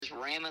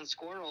ramming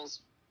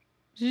squirrels.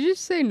 Did you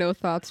just say no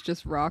thoughts,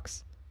 just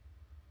rocks?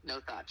 No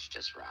thoughts,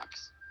 just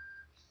rocks.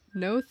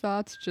 No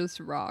thoughts, just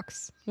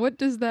rocks. What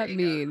does that There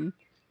you go. mean?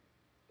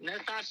 No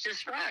thoughts,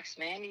 just rocks,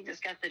 man. You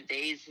just got the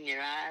daze in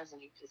your eyes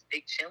and you just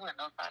big chilling.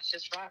 No thoughts,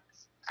 just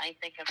rocks. I ain't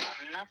thinking about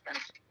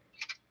nothing.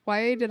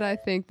 Why did I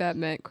think that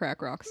meant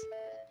crack rocks?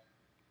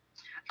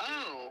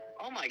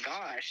 Oh my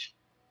gosh.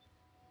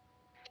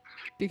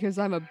 Because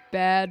I'm a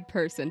bad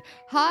person.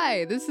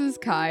 Hi, this is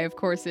Kai, of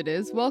course it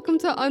is. Welcome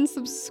to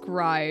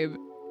Unsubscribe.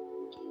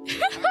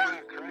 Talk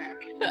about crack.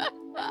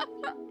 I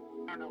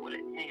don't know what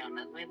it. Hang on,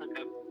 let me look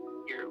up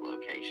your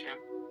location.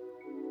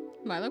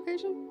 My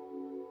location?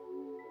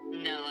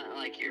 No, not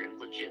like your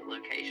legit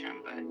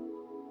location, but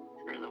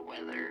for the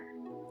weather.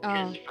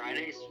 Oh, Because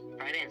Friday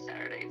and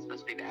Saturday, it's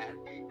supposed to be bad.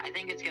 I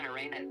think it's gonna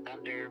rain at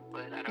Thunder,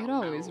 but I don't it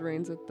know. always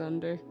rains at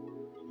Thunder.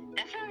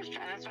 That's what I was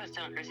trying. That's what I was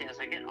telling Chrissy. I was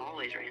like, it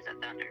always rains at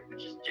Thunder, but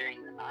just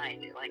during the night,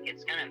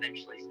 it's gonna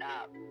eventually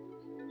stop.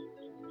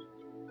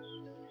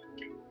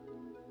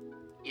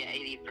 Yeah,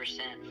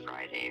 80%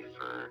 Friday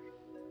for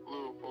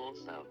Louisville,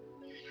 so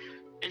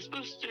it's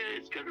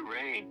gonna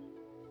rain.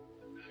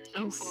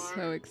 So I'm far,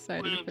 so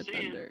excited what for I'm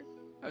seeing. Thunder.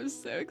 I'm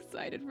so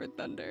excited for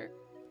Thunder.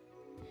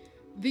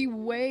 The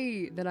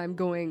way that I'm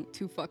going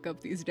to fuck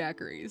up these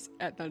daiquiris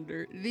at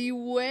Thunder, the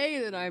way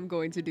that I'm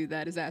going to do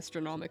that is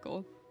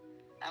astronomical.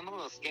 I'm a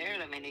little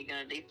scared. I mean, are you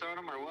gonna deep throat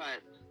them or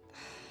what?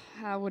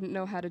 I wouldn't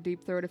know how to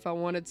deep throat if I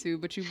wanted to,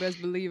 but you best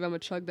believe I'ma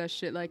chug that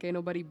shit like ain't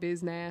nobody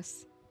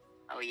business.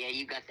 Oh yeah,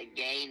 you got the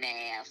gay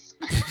nass.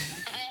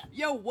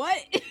 Yo,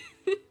 what?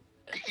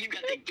 You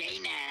got the gay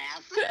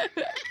nass.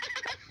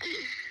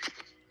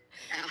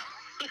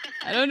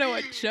 I don't know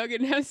what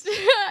chugging has to.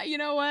 You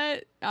know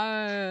what?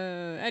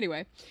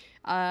 Anyway,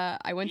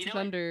 I went to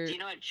Thunder. Do you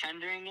know what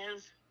chundering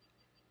is?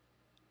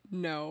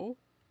 No.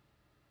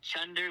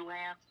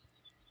 Chunderland.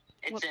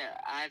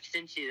 I've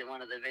sent you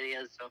one of the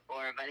videos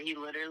before, but he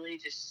literally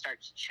just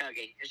starts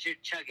chugging because you're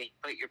chugging,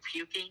 but you're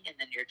puking and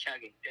then you're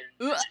chugging.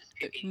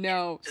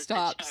 No,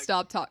 stop.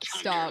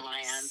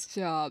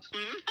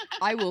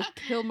 I will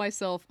kill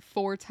myself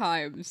 4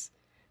 times.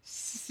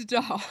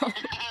 Stop. 4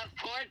 times?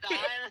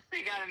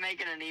 You gotta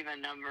make it an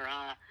even number,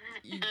 huh?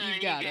 You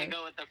You gotta. can't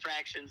go with the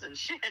fractions and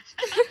shit.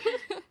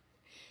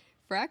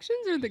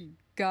 Fractions are the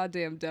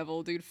goddamn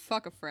devil, dude.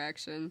 Fuck a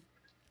fraction.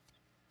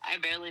 I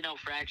barely know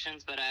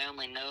fractions, but I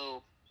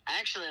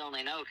actually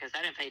only know because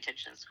I didn't pay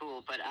attention in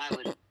school, but I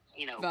would,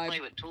 play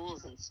with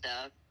tools and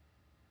stuff.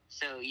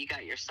 So you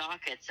got your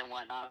sockets and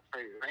whatnot for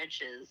your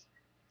wrenches.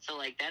 So,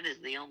 that is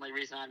the only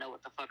reason I know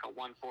what the fuck a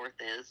 1/4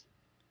 is.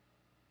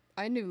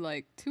 I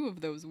knew, 2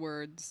 of those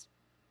words.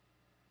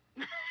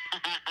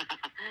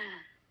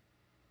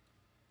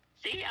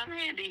 See, I'm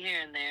handy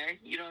here and there.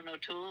 You don't know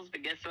tools,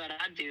 but guess what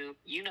I do?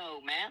 You know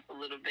math a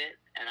little bit,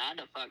 and I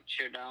the fuck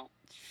sure don't.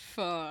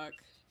 Fuck.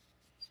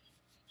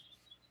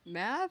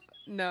 Math?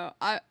 No,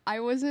 I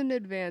was in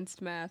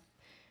advanced math,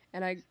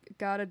 and I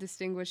got a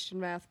distinguished in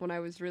math when I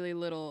was really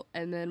little,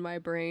 and then my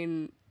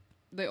brain,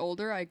 the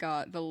older I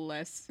got, the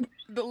less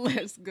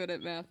good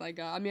at math I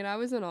got. I mean, I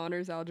was in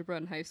honors algebra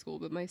in high school,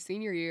 but my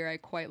senior year, I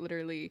quite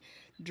literally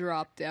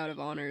dropped out of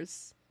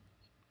honors.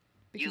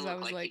 Because I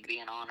was like you'd be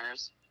in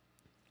honors.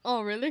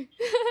 Oh, really?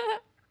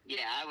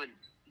 Yeah, I would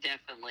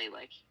definitely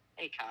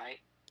hey, Kai,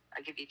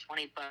 I'll give you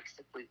 $20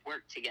 if we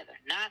work together.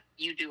 Not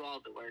you do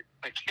all the work,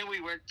 but can we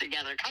work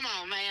together? Come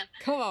on, man.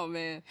 Come on,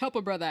 man. Help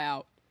a brother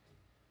out.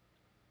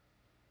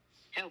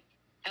 Help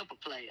a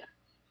player.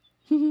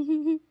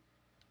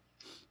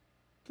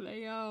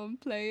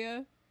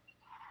 Player.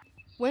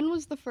 When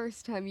was the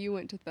first time you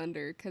went to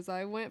Thunder? Because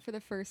I went for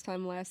the first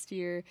time last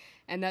year,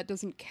 and that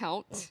doesn't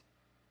count.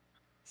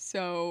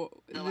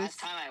 So last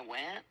time I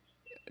went?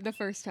 The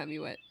first time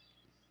you went.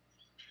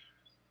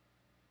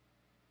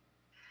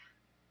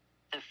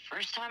 The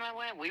first time I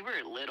went, we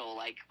were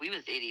little. We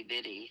was itty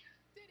bitty.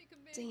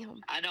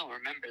 Damn. I don't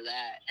remember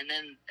that. And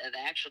then the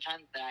actual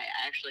time that I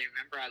actually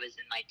remember, I was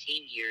in my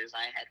teen years.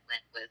 I had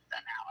went with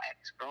a now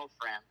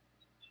ex-girlfriend.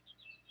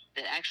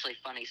 That actually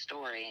funny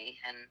story,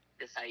 and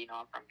this is how you know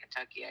I'm from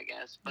Kentucky, I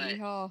guess. But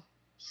Yeehaw.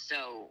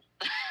 So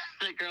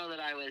the girl that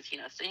I was,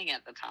 seeing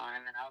at the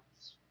time, and I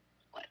was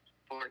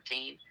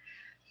 14,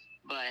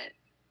 but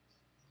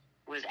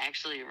was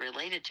actually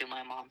related to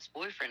my mom's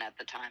boyfriend at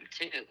the time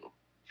too,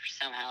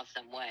 somehow,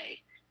 some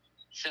way.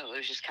 So it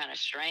was just kind of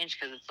strange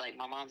because it's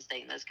my mom's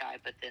dating this guy,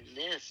 but then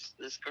this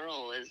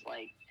girl is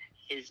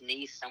his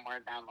niece somewhere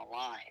down the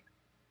line,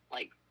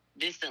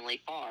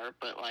 distantly far,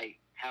 but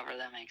however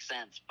that makes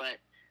sense. But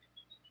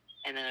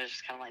and then it was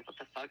just kind of what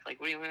the fuck?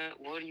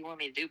 What do you want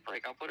me to do?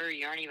 Break up with her?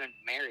 You aren't even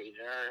married,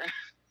 or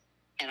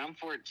and I'm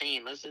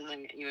 14. This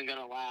isn't even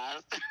gonna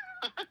last.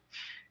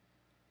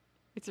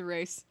 It's a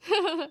race.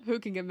 Who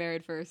can get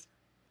married first?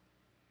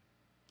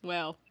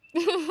 Well.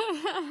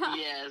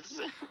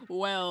 Yes.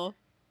 Well.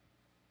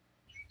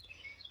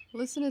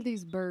 Listen to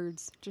these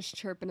birds just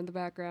chirping in the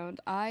background.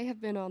 I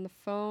have been on the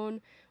phone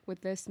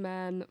with this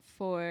man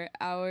for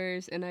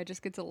hours, and I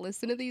just get to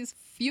listen to these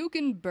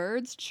fucking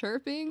birds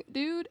chirping,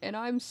 dude, and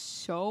I'm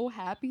so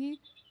happy.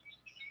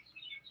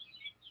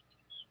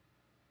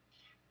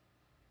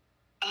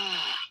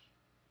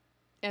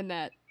 And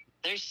that.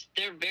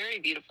 They're very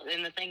beautiful.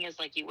 And the thing is,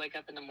 like, you wake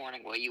up in the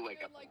morning. Well, you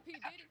wake up like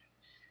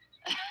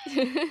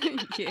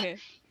after. Yeah.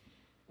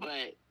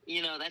 But,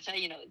 that's how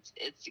you know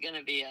it's going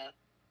to be a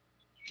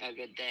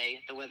good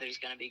day. The weather's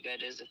going to be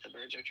good as if the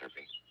birds are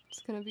chirping. It's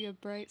gonna be a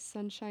bright,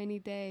 sunshiny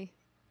day.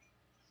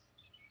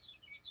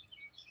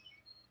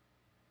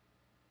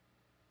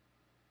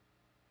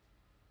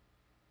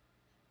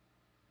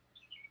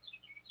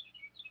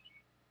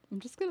 I'm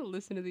just gonna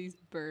listen to these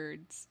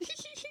birds.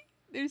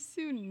 They're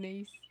so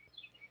nice.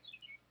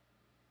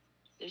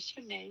 They're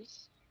so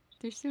nice.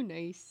 They're so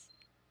nice.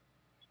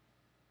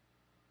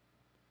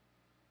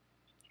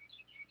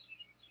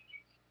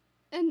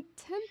 And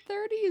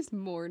 10:30 is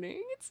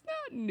morning. It's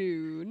not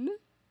noon.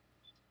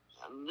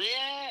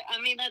 Yeah,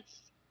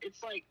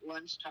 it's like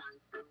lunchtime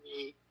for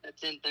me at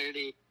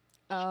 10:30.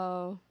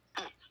 Oh,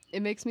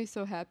 it makes me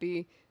so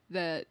happy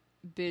that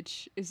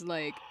bitch is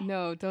like,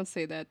 no, don't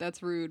say that.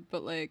 That's rude.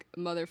 But like,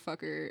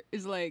 motherfucker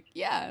is like,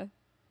 yeah.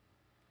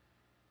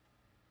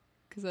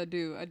 Cause I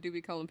do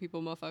be calling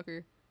people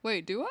motherfucker.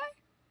 Wait, do I?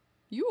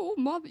 You old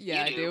mother.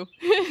 Yeah, You do.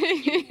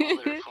 I You do.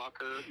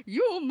 motherfucker.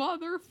 You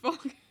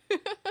motherfucker.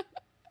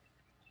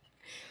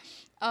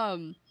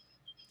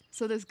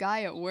 So this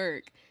guy at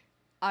work,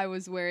 I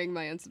was wearing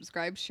my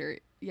unsubscribe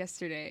shirt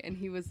yesterday, and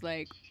he was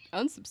like,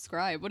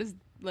 unsubscribe? What is,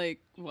 like,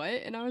 what?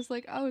 And I was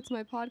like, oh, it's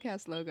my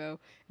podcast logo. And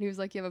he was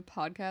like, you have a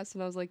podcast?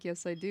 And I was like,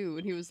 yes, I do.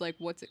 And he was like,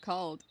 what's it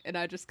called? And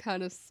I just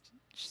kind of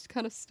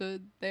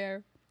stood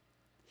there.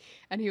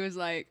 And he was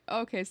like,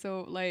 okay,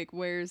 so, like,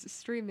 where's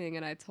streaming?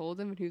 And I told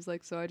him, and he was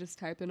like, so I just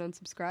type in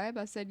unsubscribe?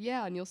 I said,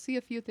 yeah, and you'll see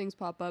a few things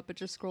pop up, but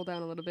just scroll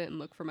down a little bit and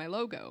look for my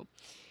logo.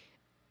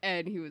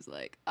 And he was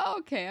like, oh,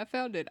 okay, I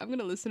found it. I'm going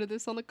to listen to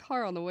this on the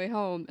car on the way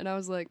home. And I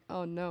was like,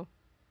 oh, no.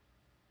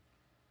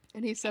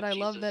 And he said, I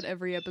love that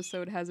every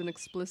episode has an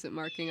explicit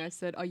marking. I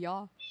said, oh,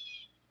 yeah.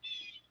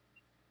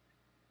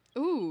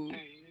 Ooh,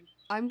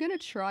 I'm going to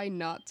try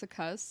not to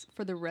cuss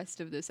for the rest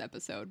of this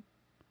episode.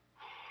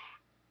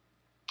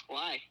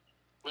 Why?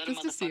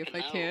 Just to see if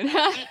I can.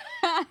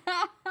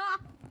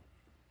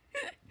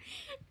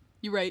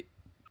 You're right.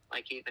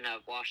 Like, even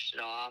I've washed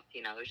it off,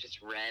 it was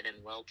just red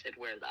and wilted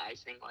where the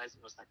icing was,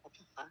 and was like, what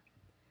the fuck?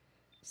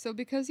 So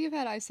because you've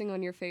had icing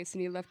on your face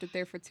and you left it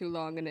there for too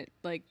long and it,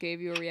 like,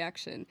 gave you a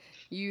reaction,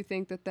 you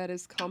think that that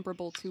is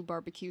comparable to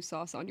barbecue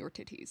sauce on your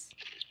titties?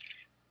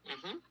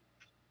 Mm-hmm.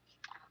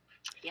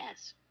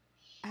 Yes.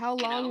 How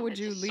long would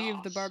you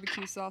leave the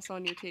barbecue sauce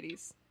on your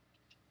titties?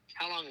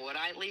 How long would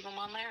I leave them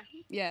on there?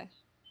 Yeah.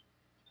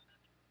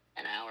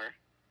 An hour.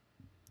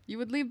 You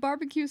would leave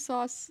barbecue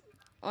sauce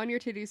on your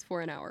titties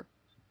for an hour?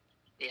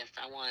 Yes,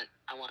 I want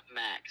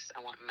max.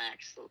 I want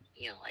max,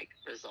 like,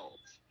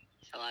 results.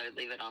 So I would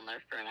leave it on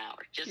there for an hour,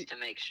 just to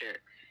make sure.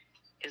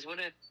 Because what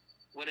if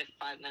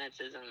 5 minutes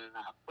isn't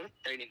enough? What if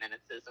 30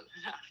 minutes isn't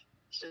enough?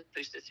 Let's just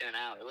push this to an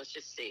hour. Let's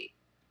just see.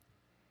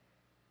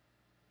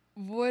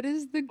 What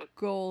is the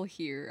goal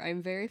here?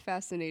 I'm very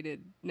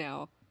fascinated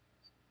now.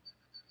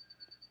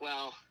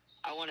 Well,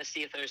 I want to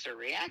see if there's a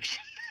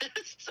reaction.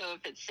 So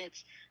if it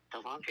sits, the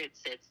longer it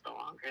sits, the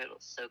longer it'll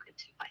soak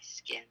into my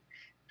skin.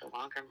 The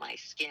longer my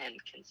skin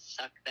can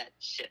suck that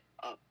shit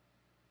up.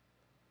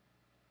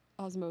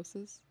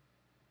 Osmosis?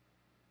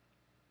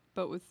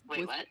 But with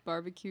what?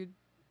 barbecued,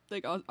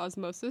 like,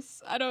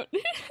 osmosis? I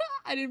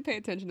didn't pay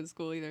attention in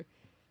school either.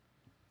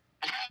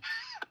 I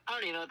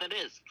don't even know what that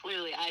is.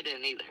 Clearly, I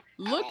didn't either.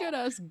 Look at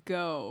us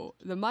go.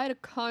 The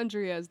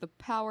mitochondria is the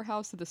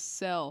powerhouse of the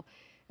cell,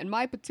 and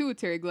my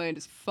pituitary gland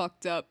is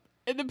fucked up.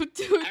 And the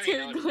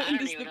pituitary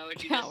gland is the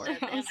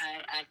powerhouse.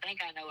 I think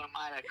I know what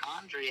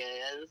mitochondria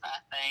is, I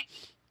think.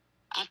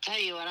 I'll tell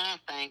you what I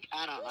think.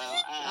 I don't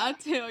know. I'll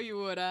tell you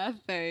what I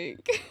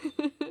think.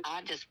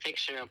 I just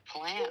picture a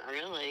plant,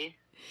 really.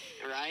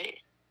 Right?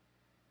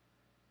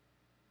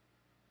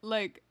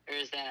 Like... Or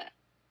is that...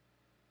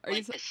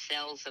 like the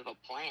cells of a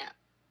plant?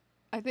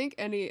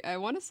 I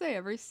want to say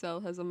every cell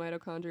has a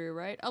mitochondria,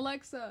 right?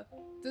 Alexa,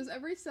 does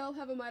every cell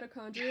have a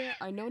mitochondria?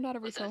 I know not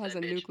every cell has a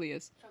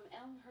nucleus. From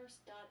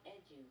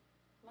Elmhurst.edu,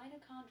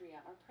 mitochondria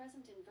are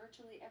present in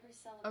virtually every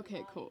cell of the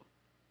body. Okay, cool.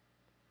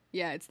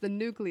 Yeah, it's the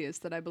nucleus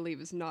that I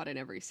believe is not in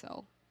every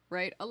cell,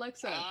 right?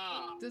 Alexa,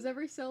 does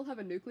every cell have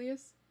a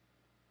nucleus?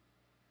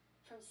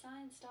 From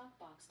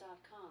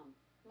ScienceDocBox.com,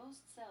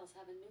 most cells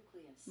have a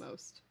nucleus.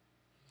 Most.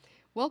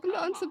 Welcome to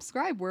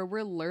Unsubscribe, where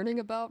we're learning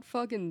about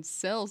fucking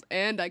cells,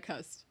 and I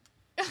cussed.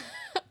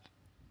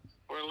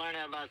 We're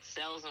learning about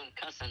cells and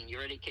cussing. You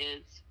ready,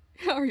 kids?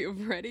 Are you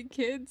ready,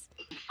 kids?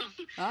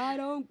 I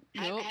don't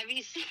know. Have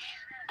you seen...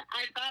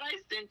 I thought I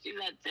sent you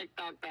that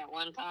TikTok that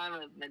one time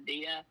of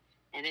Medea,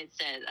 and I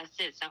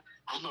said something,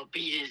 I'm gonna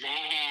beat his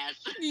ass.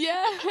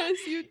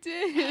 Yes, you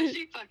did.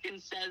 She fucking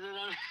says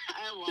it.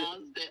 I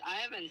lost it.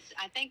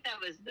 I think that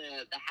was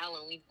the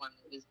Halloween one.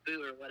 It was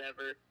Boo or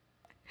whatever.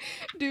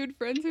 Dude,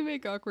 friends who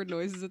make awkward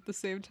noises at the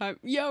same time.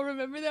 Yo,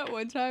 remember that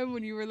one time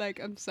when you were like,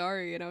 I'm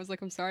sorry, and I was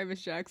like, I'm sorry,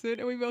 Miss Jackson,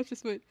 and we both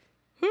just went,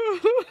 and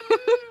you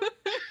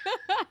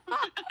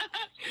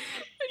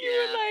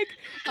were like,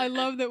 I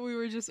love that we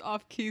were just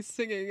off key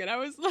singing, and I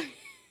was like,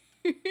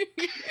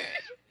 It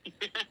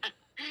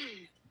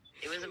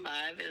was a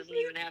vibe. It doesn't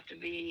even have to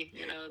be,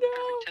 the No,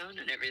 perfect tone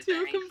and everything. two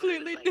So it was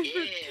completely like,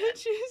 different yeah.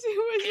 pitches. It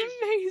was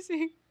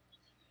amazing.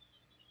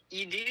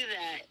 You do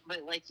that,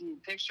 but like you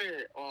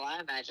picture, well, I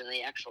imagine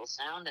the actual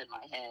sound in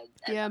my head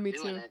as Yeah, I'm me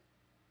doing too. it.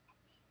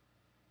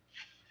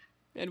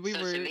 And we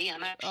So were to me, off.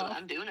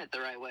 I'm doing it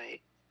the right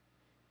way.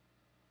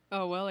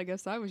 Oh, well, I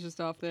guess I was just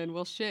off then.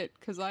 Well, shit,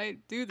 because I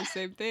do the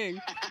same thing.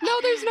 No,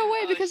 there's no way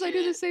Oh, because I do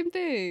the shit. same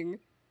thing.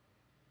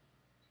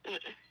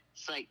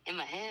 It's like in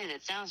my head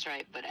it sounds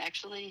right, but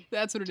actually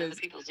That's what it to other is.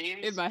 people's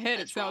ears, In my head, it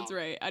that's sounds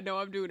wrong. right. I know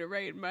I'm doing it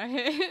right in my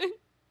head.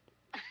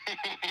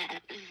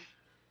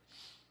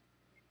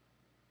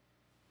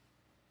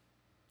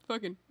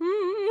 Fucking.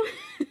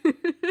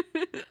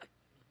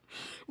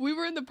 We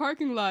were in the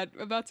parking lot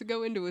about to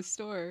go into a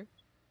store.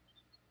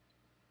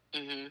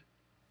 Mhm.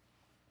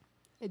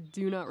 I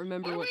do not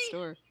remember Were what we?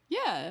 store.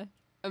 Yeah,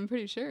 I'm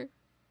pretty sure.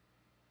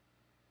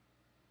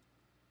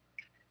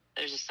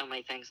 There's just so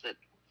many things that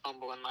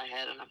fumble in my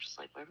head, and I'm just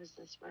like, where was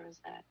this? Where was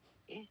that?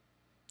 Yeah.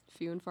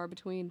 Few and far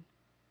between.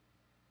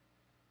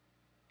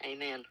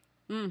 Amen.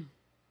 Mm.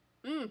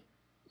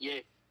 Yeah.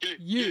 Yeah.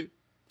 Yeah.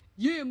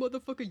 Yeah,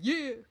 motherfucker,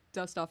 yeah.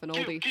 Dust off an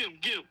Get him, oldie. get him,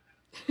 get him.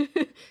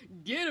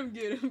 Get him,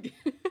 get him, get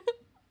him.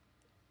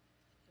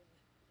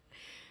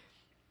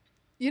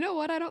 You know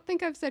what? I don't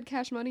think I've said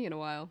Cash Money in a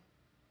while.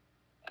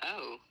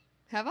 Oh,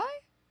 Have I?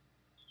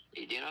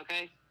 you doing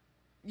okay?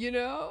 You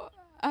know?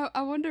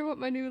 I wonder what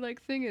my new,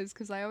 thing is,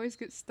 because I always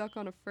get stuck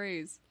on a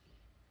phrase.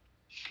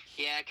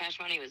 Yeah, Cash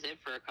Money was it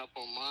for a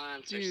couple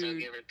months or so, Dude,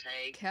 give or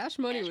take. Cash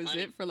Money Cash was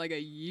Money. it for, a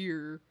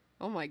year.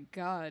 Oh, my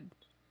God.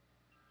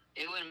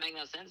 It wouldn't make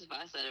no sense if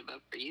I said it, but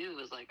for you, it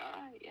was like, all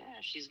right, yeah,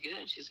 she's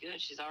good,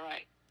 she's all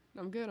right.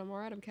 I'm good. I'm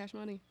alright. I'm Cash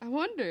Money. I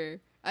wonder.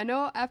 I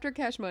know after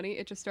Cash Money,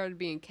 it just started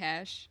being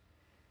Cash.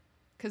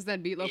 Because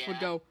then Meatloaf would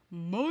Yeah. go,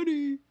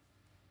 Money.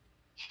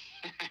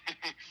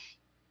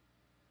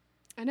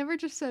 I never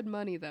just said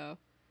money, though.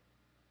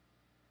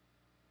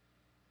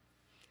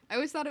 I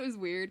always thought it was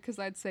weird because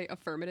I'd say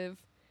affirmative,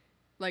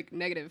 like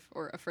negative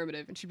or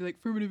affirmative, and she'd be like,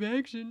 affirmative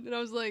action. And I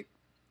was like,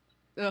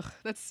 ugh,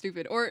 that's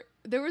stupid. Or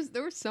there was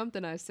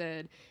something I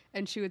said,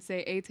 and she would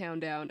say A-Town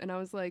down, and I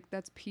was like,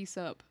 that's peace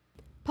up.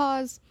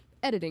 Pause.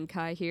 Editing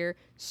Kai here.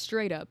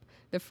 Straight up.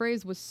 The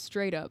phrase was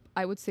straight up.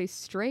 I would say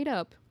straight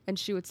up, and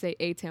she would say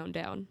A-Town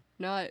down.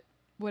 Not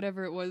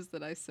whatever it was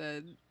that I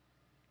said.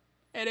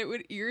 And it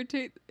would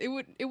irritate, it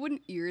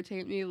wouldn't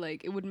irritate me,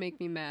 it would make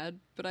me mad,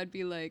 but I'd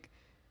be like,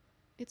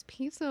 it's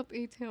peace up,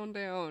 A-Town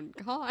down.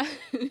 God.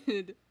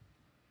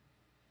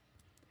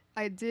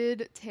 I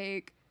did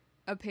take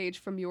a page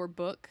from your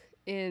book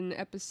in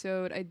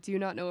episode, I do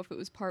not know if it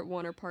was part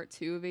 1 or part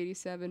 2 of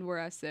 87, where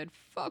I said,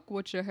 fuck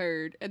what you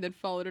heard, and then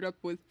followed it up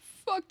with,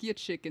 fuck your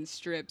chicken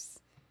strips.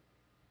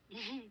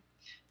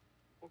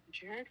 What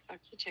you heard? Fuck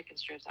you, chicken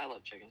strips. I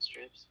love chicken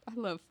strips. I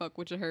love fuck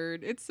what you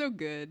heard. It's so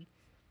good.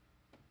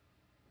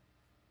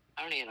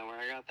 I don't even know where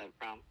I got that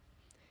from.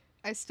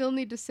 I still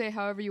need to say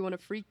however you want to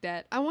freak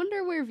that. I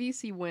wonder where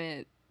VC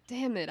went.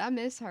 Damn it, I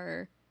miss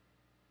her.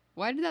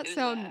 Why did that Who's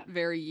sound that?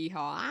 very yeehaw?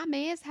 I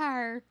miss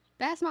her.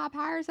 That's my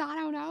purse. I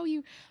don't know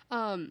you.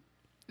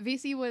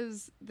 VC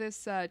was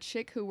this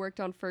chick who worked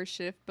on first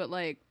shift, but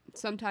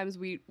sometimes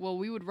we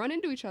would run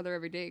into each other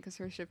every day because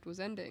her shift was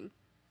ending.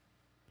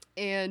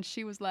 And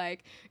she was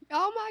like,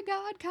 oh my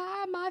God,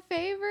 Kai, my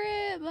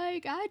favorite.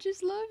 I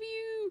just love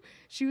you.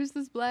 She was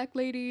this black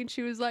lady, and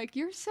she was like,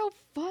 you're so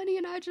funny,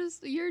 and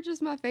you're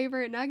just my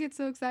favorite, and I get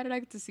so excited I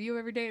get to see you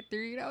every day at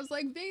 3. And I was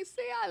like, VC,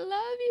 I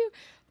love you.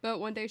 But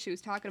one day she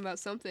was talking about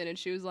something, and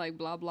she was like,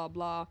 blah, blah,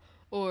 blah,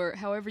 or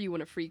however you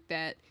want to freak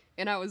that.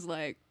 And I was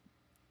like,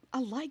 I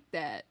like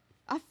that.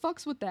 I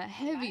fucks with that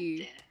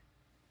heavy.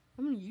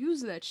 I'm gonna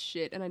use that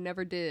shit, and I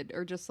never did.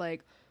 Or just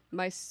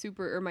my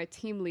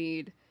team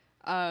lead,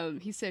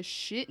 he says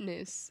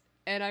shitness,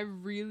 and I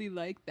really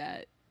like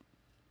that.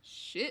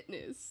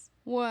 Shitness.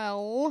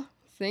 Well,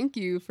 thank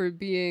you for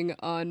being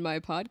on my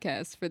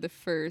podcast for the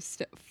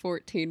first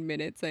 14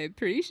 minutes. I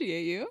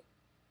appreciate you.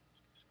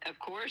 Of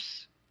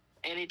course.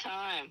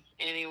 Anytime.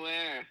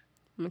 Anywhere.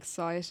 I'm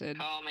excited.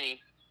 Call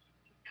me,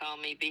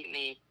 beat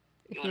me.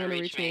 If You want to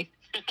reach me?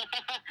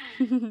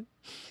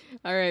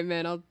 All right,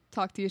 man. I'll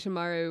talk to you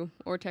tomorrow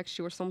or text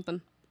you or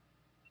something.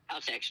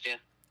 I'll text you.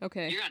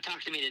 Okay. You're going to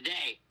talk to me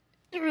today.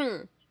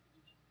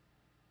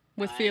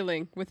 With Bye.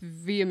 feeling, with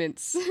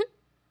vehemence.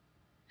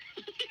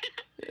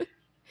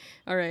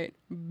 All right.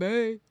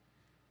 Bye.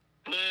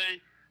 Bye.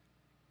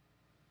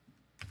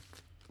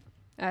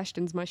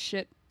 Ashton's my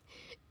shit.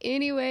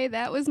 Anyway,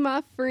 that was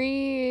my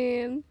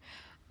friend.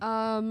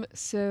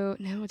 So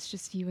now it's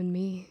just you and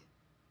me.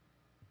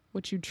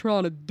 What you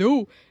trying to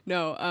do?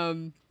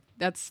 No,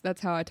 that's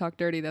how I talk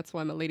dirty. That's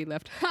why my lady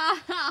left.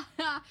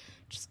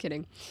 Just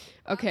kidding.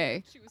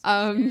 Okay.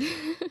 I'm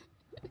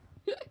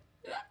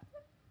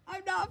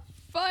not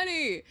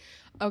funny.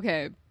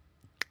 Okay.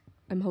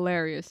 I'm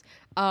hilarious.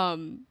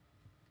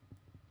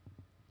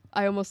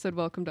 I almost said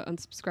welcome to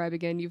unsubscribe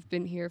again. You've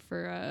been here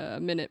for a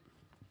minute.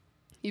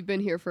 You've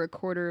been here for a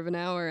quarter of an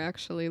hour,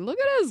 actually. Look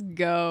at us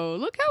go.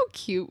 Look how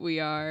cute we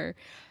are.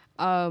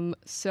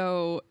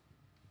 So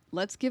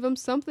let's give them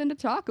something to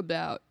talk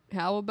about.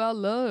 How about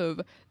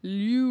love?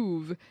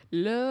 Love.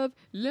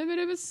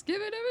 I'm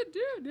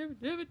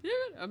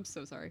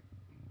so sorry.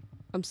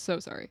 I'm so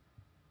sorry.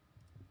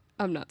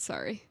 I'm not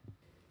sorry.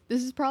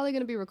 This is probably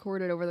going to be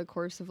recorded over the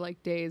course of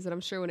like days, and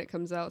I'm sure when it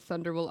comes out,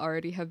 Thunder will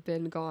already have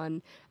been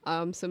gone.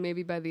 So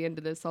maybe by the end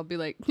of this, I'll be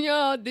like,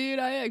 yeah, dude,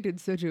 I acted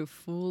such a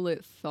fool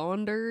at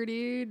Thunder,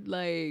 dude.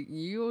 Like,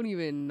 you don't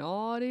even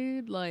know,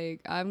 dude.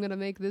 Like, I'm going to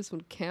make this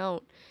one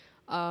count.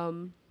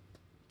 But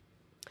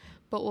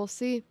we'll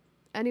see.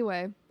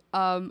 Anyway,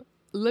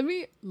 let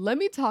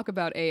me talk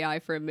about AI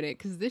for a minute,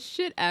 because this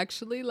shit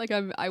actually, like,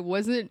 I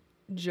wasn't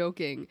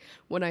joking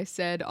when I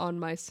said on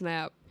my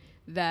Snap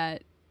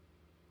that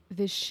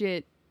this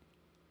shit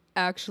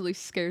actually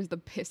scares the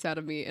piss out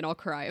of me, and I'll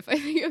cry if I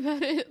think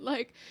about it.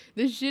 Like,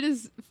 this shit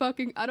is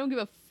fucking, I don't give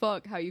a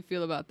fuck how you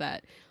feel about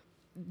that.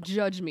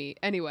 Judge me.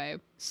 Anyway,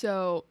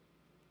 so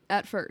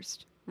at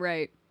first,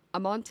 right,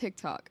 I'm on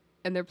TikTok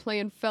and they're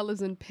playing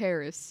Fellas in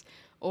Paris,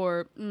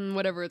 or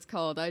whatever it's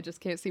called. I just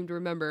can't seem to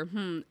remember.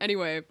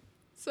 Anyway,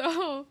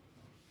 so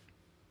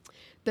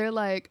they're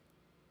like,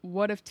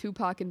 what if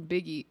Tupac and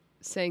Biggie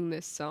sang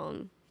this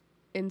song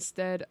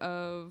instead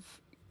of,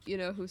 you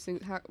know, who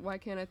sings, why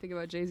can't I think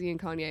about Jay-Z and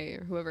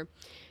Kanye or whoever?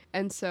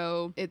 And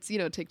so it's, you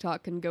know,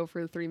 TikTok can go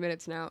for 3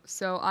 minutes now.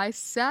 So I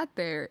sat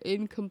there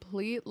in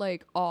complete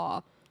like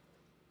awe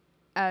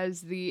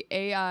as the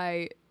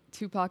AI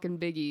Tupac and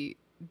Biggie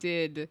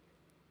did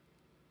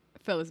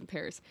Fellas in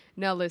Paris.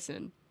 Now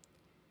listen,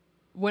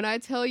 when I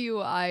tell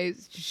you I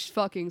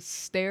fucking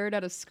stared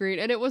at a screen,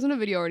 and it wasn't a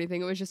video or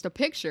anything, it was just a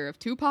picture of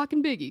Tupac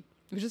and Biggie.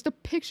 It was just a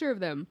picture of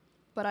them.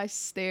 But I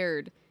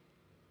stared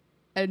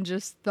and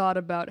just thought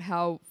about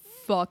how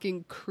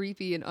fucking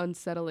creepy and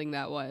unsettling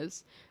that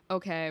was.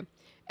 Okay.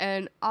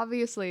 And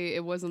obviously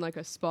it wasn't like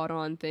a spot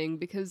on thing,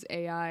 because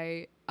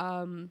AI,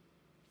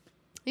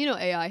 you know,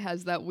 AI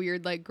has that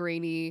weird, like,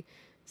 grainy,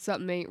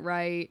 something ain't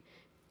right,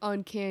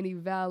 uncanny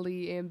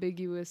valley,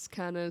 ambiguous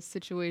kind of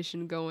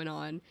situation going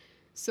on.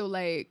 So,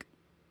 like,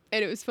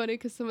 and it was funny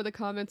because some of the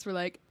comments were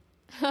like,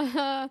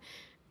 haha,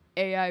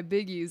 AI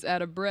Biggie's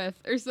out of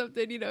breath or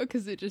something, you know,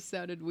 because it just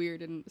sounded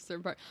weird in a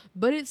certain part.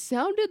 But it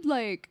sounded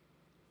like,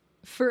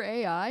 for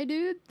AI,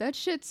 dude, that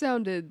shit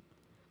sounded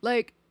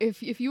like,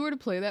 if you were to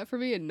play that for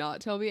me and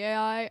not tell me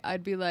AI,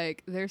 I'd be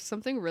like, there's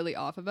something really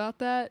off about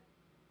that.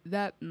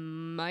 That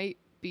might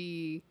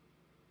be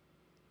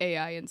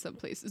AI in some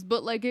places.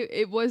 But like,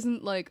 it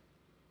wasn't like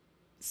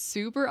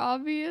super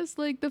obvious.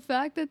 Like, the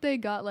fact that they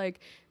got like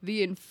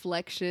the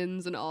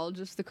inflections and all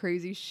just the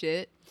crazy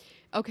shit.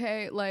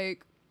 Okay,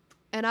 like,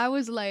 and I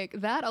was like,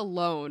 that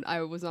alone,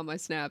 I was on my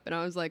Snap, and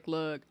I was like,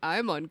 look,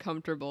 I'm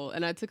uncomfortable.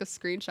 And I took a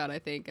screenshot, I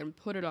think, and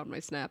put it on my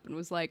Snap and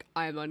was like,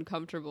 I'm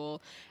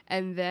uncomfortable.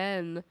 And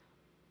then,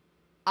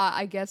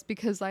 I guess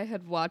because I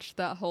had watched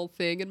that whole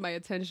thing and my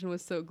attention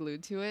was so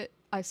glued to it,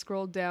 I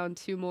scrolled down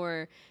 2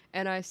 more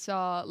and I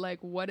saw, like,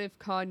 what if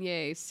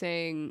Kanye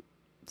sang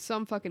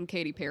some fucking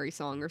Katy Perry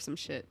song or some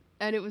shit.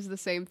 And it was the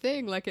same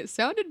thing. Like, it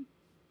sounded,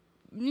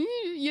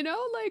 you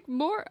know, like,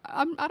 more,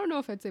 I don't know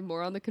if I'd say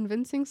more on the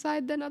convincing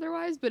side than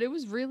otherwise, but it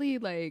was really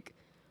like,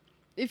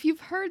 if you've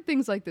heard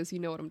things like this, you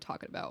know what I'm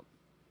talking about.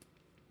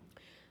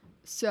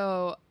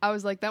 So I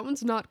was like, that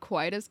one's not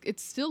quite as,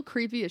 it's still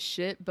creepy as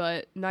shit,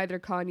 but neither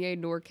Kanye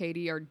nor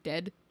Katy are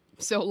dead.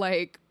 So,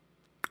 like,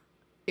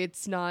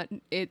 it's not,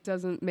 it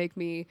doesn't make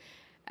me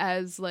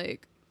as,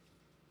 like,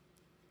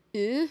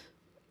 eh.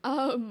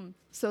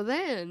 So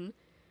then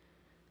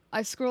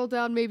I scroll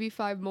down maybe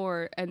 5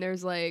 more, and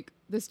there's like,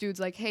 this dude's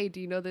like, hey, do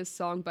you know this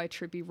song by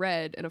Trippie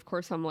Redd? And of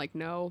course I'm like,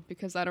 no,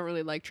 because I don't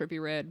really like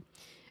Trippie Redd.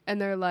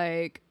 And they're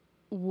like,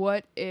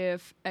 what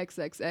if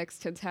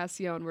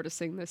XXX were to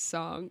sing this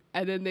song?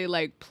 And then they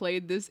like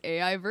played this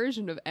AI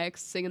version of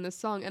X singing this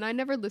song. And I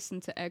never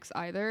listened to X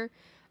either.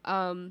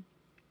 But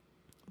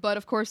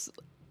of course,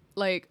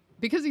 like,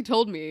 because he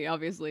told me,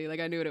 obviously, like,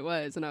 I knew what it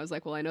was. And I was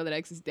like, well, I know that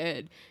X is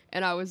dead.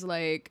 And I was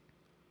like,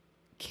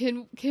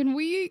 can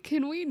we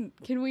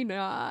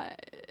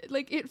not?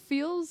 Like, it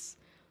feels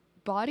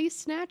body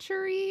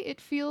snatchery.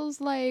 It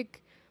feels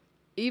like,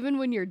 even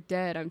when you're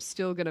dead, I'm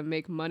still gonna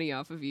make money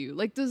off of you.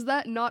 Like, does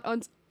that not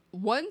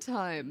one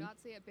time, Not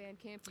say at band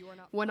camp you are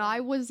not when I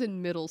was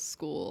in middle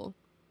school,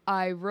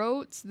 I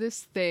wrote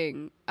this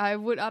thing. I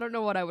don't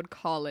know what I would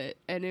call it,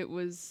 and it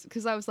was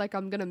because I was like,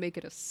 I'm gonna make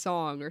it a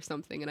song or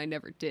something, and I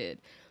never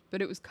did.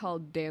 But it was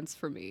called "Dance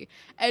for Me,"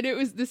 and it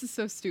was. This is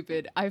so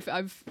stupid. I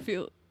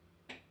feel.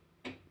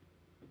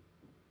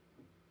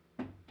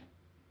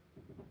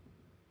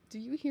 Do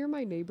you hear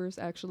my neighbors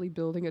actually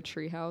building a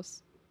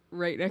treehouse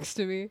right next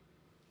to me?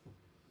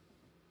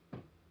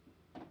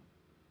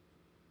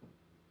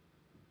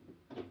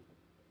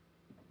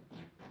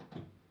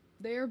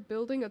 They are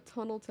building a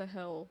tunnel to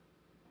hell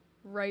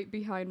right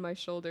behind my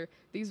shoulder.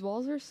 These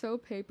walls are so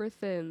paper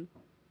thin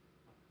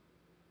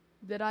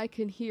that I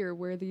can hear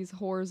where these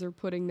whores are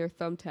putting their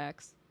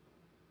thumbtacks.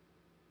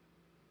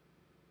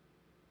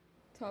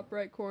 top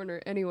right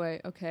corner. Anyway,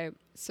 okay.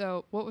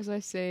 So, what was I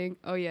saying?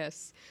 Oh,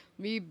 yes.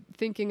 Me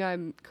thinking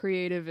I'm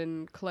creative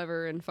and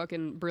clever and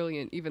fucking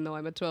brilliant, even though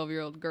I'm a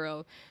 12-year-old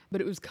girl.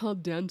 But it was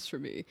called Dance for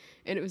Me.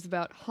 And it was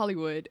about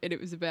Hollywood. And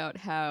it was about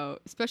how,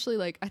 especially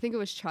like, I think it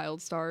was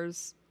child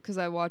stars. Because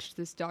I watched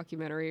this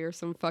documentary or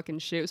some fucking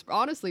shit.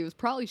 Honestly, it was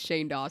probably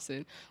Shane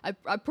Dawson.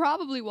 I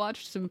probably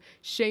watched some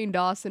Shane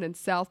Dawson and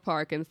South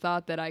Park and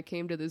thought that I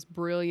came to this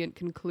brilliant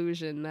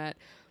conclusion that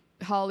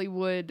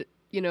Hollywood,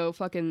 you know,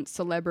 fucking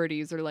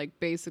celebrities are like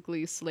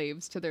basically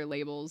slaves to their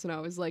labels. And I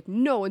was like,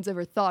 no one's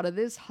ever thought of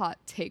this hot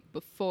take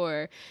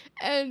before.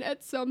 And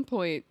at some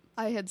point,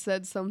 I had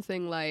said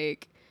something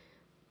like,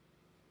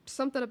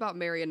 something about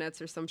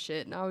marionettes or some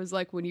shit. And I was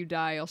like, when you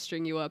die, I'll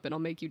string you up and I'll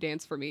make you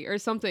dance for me or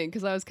something.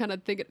 Because I was kind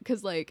of thinking,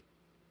 because like,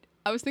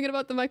 I was thinking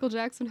about the Michael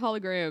Jackson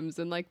holograms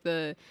and like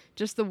the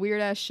just the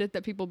weird ass shit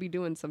that people be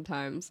doing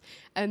sometimes.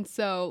 And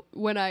so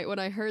when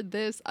I heard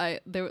this,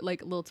 there were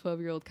like little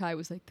 12-year-old Kai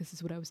was like, this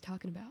is what I was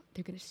talking about.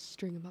 They're gonna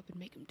string him up and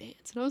make him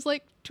dance. And I was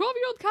like,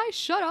 12-year-old Kai,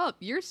 shut up.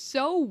 You're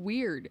so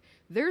weird.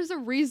 There's a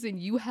reason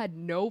you had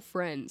no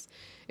friends.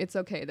 It's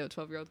okay though,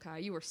 12-year-old Kai.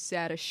 You were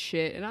sad as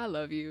shit and I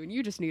love you and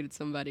you just needed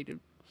somebody to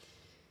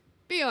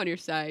be on your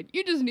side.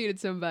 You just needed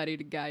somebody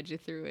to guide you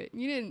through it.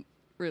 You didn't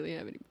really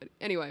have anybody.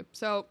 Anyway,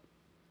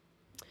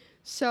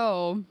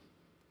 so,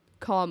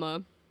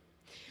 comma,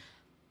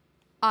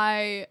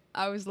 I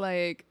was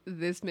like,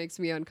 this makes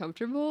me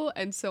uncomfortable,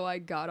 and so I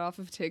got off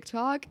of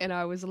TikTok, and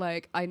I was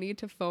like, I need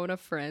to phone a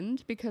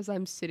friend, because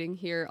I'm sitting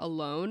here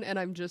alone, and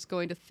I'm just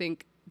going to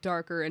think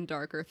darker and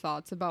darker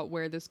thoughts about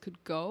where this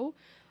could go,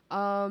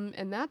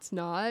 and that's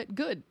not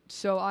good,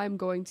 so I'm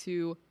going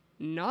to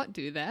not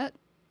do that.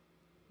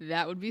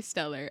 That would be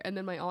stellar. And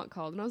then my aunt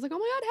called, and I was like, oh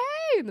my god,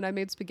 hey! And then I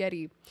made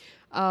spaghetti.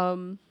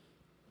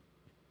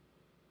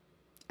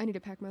 I need to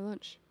pack my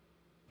lunch.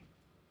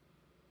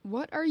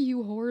 What are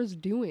you whores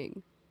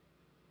doing?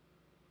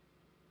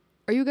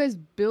 Are you guys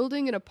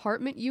building an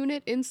apartment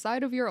unit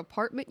inside of your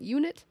apartment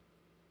unit?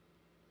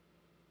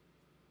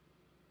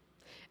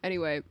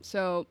 Anyway,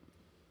 so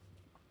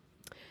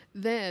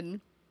then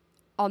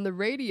on the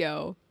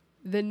radio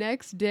the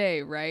next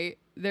day, right?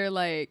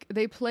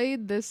 They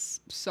played this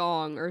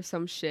song or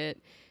some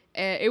shit.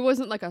 It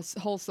wasn't like a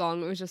whole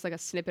song. It was just like a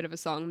snippet of a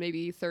song,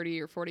 maybe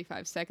 30 or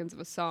 45 seconds of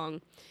a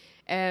song.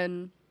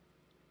 And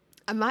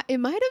it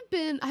might have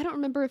been, I don't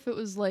remember if it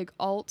was like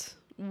Alt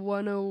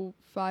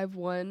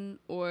 1051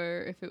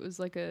 or if it was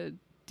like a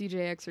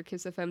DJX or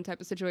Kiss FM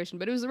type of situation,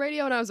 but it was the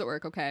radio and I was at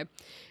work, okay?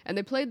 And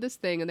they played this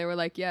thing and they were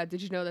like, yeah,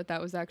 did you know that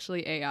that was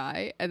actually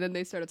AI? And then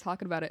they started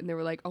talking about it and they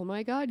were like, oh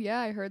my god,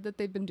 yeah, I heard that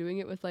they've been doing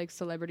it with like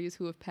celebrities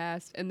who have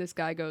passed. And this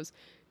guy goes,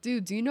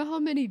 dude, do you know how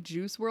many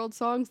Juice WRLD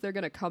songs they're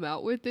gonna come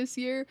out with this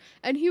year?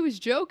 And he was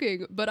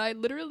joking, but I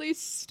literally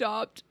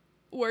stopped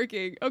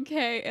working,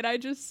 okay? And I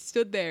just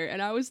stood there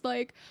and I was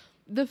like,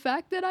 the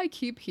fact that I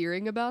keep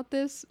hearing about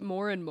this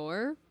more and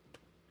more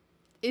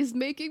is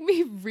making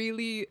me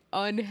really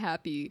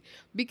unhappy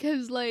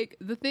because, like,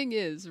 the thing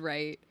is,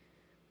 right,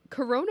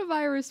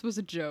 coronavirus was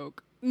a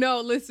joke.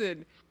 No,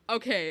 listen.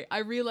 Okay, I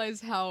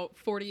realize how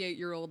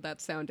 48-year-old that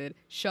sounded.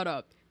 Shut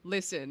up.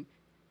 Listen.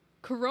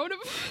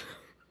 Coronavirus...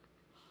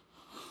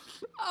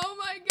 Oh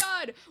my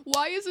god!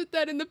 Why is it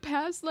that in the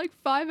past, like,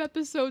 5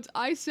 episodes,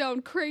 I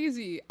sound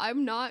crazy?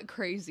 I'm not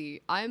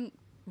crazy. I'm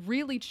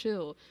really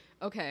chill.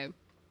 Okay.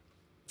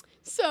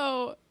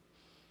 So...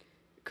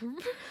 I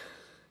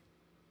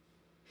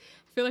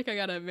feel like I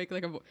gotta make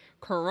like a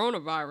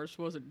coronavirus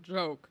was a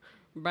joke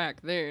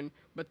back then,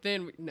 but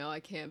then no, I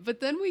can't.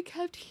 But then we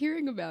kept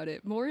hearing about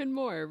it more and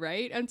more,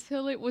 right?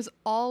 Until it was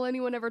all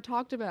anyone ever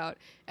talked about,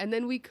 and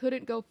then we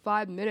couldn't go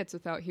 5 minutes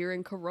without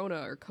hearing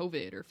corona or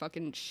COVID or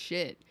fucking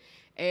shit,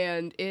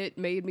 and it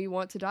made me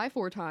want to die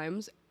 4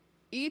 times.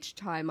 Each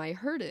time I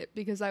heard it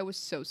because I was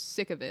so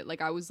sick of it.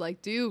 Like, I was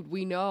like, dude,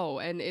 we know,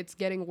 and it's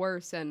getting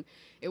worse, and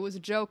it was a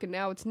joke, and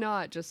now it's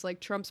not, just like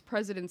Trump's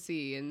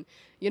presidency, and,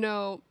 you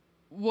know,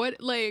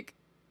 what, like,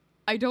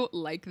 I don't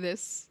like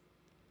this.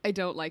 I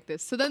don't like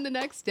this. So then the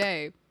next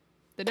day,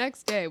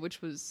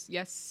 which was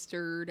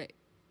yesterday?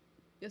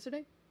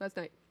 Last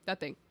night,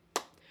 that thing.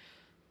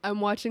 I'm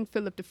watching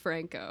Philip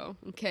DeFranco,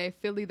 okay?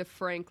 Philly the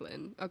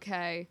Franklin,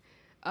 okay?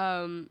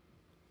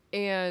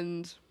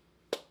 And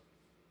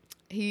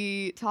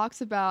he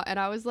talks about, and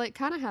I was like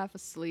kind of half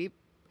asleep,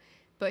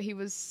 but he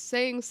was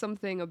saying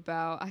something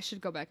about, I should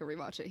go back and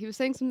rewatch it. He was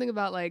saying something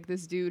about like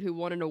this dude who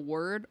won an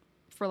award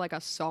for like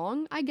a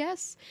song, I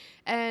guess.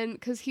 And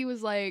because he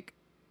was like,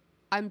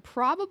 I'm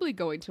probably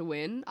going to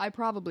win. I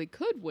probably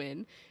could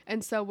win.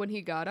 And so when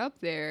he got up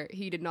there,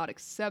 he did not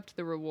accept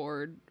the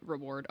award.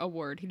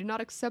 He did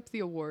not accept the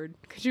award.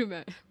 Could you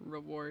imagine?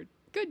 Reward.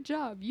 Good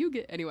job. You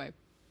get, anyway.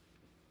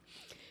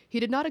 He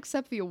did not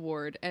accept the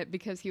award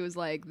because he was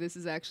like, this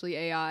is actually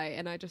AI.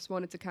 And I just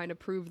wanted to kind of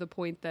prove the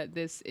point that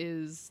this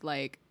is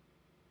like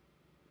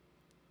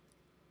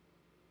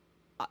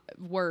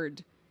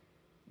word.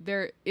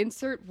 There,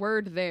 insert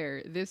word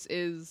there. This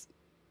is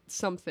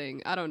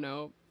something. I don't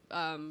know.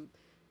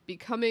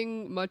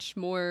 Becoming much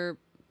more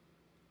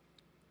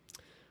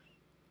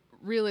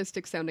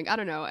realistic sounding. I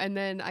don't know. And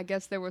then I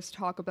guess there was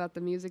talk about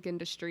the music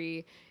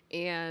industry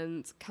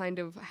and kind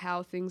of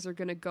how things are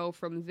going to go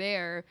from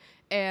there.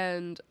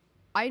 And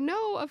I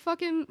know a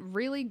fucking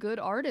really good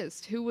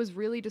artist who was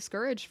really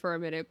discouraged for a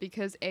minute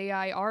because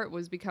AI art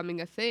was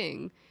becoming a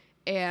thing.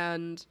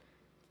 And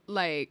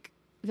like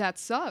that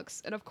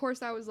sucks. And of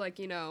course I was like,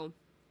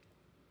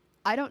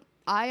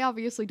 I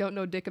obviously don't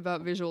know dick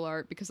about visual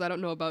art because I don't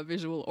know about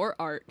visual or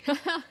art.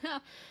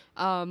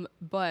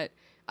 But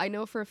I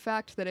know for a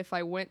fact that if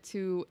I went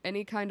to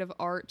any kind of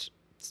art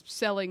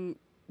selling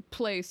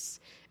place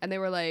and they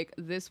were like,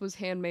 this was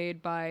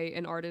handmade by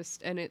an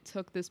artist and it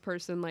took this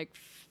person like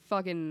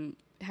fucking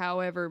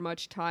however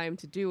much time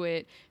to do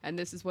it, and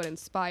this is what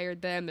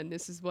inspired them, and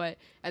this is what,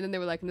 and then they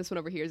were like, and this one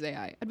over here is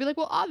AI. I'd be like,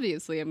 well,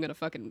 obviously I'm gonna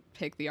fucking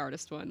pick the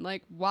artist one.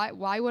 Like, why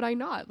would I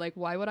not? Like,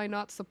 why would I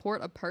not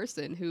support a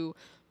person who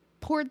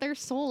poured their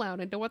soul out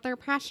into what they're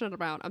passionate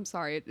about? I'm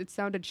sorry, it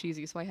sounded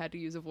cheesy, so I had to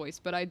use a voice,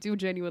 but I do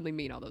genuinely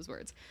mean all those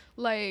words.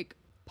 Like,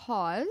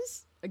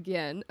 pause.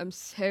 Again, I'm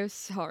so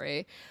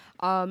sorry.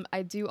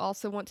 I do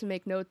also want to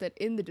make note that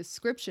in the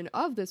description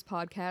of this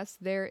podcast,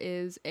 there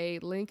is a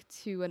link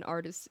to an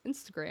artist's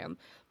Instagram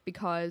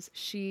because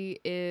she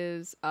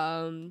is,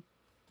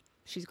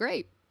 she's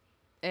great.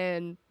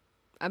 And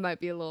I might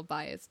be a little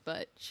biased,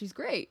 but she's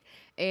great.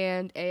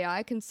 And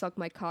AI can suck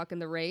my cock in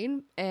the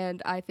rain,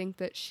 and I think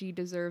that she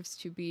deserves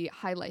to be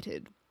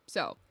highlighted.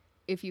 So,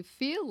 if you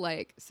feel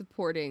like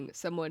supporting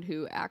someone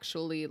who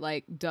actually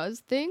like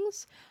does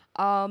things,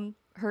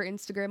 her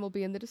Instagram will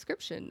be in the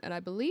description, and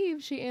I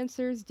believe she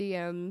answers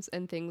DMs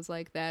and things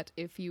like that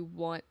if you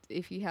want,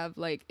 if you have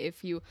like,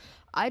 if you,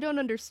 I don't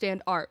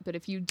understand art, but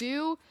if you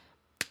do,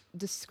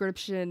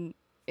 description,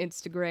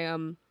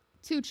 Instagram,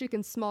 Two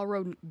Chickens Small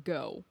Rodent,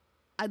 go.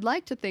 I'd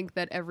like to think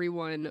that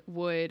everyone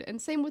would, and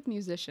same with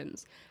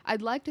musicians,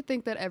 I'd like to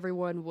think that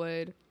everyone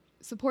would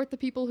support the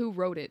people who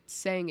wrote it,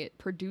 sang it,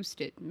 produced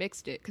it,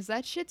 mixed it, because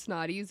that shit's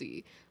not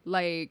easy.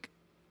 Like,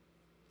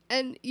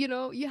 and you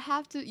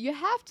have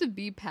to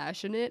be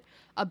passionate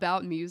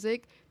about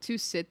music to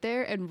sit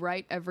there and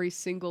write every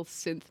single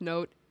synth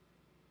note,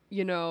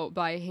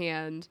 by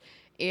hand,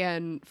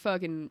 and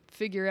fucking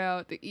figure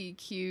out the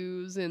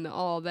EQs and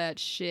all that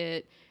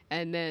shit.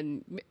 And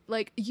then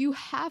like you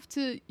have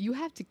to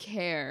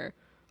care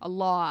a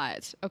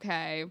lot,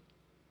 okay?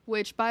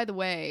 Which, by the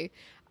way,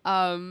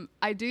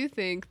 I do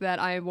think that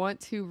I want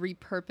to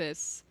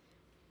repurpose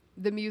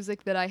the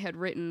music that I had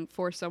written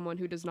for someone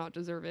who does not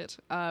deserve it,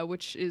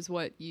 which is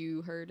what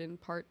you heard in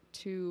part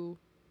 2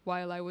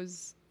 while I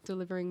was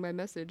delivering my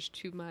message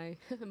to my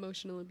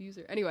emotional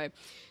abuser. Anyway,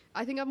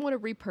 I think I'm going to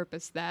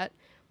repurpose that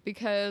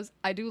because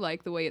I do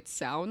like the way it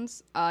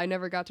sounds. I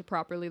never got to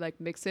properly like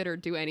mix it or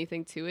do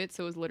anything to it,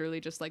 so it was literally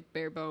just like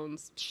bare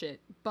bones shit.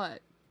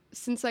 But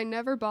since I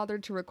never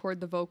bothered to record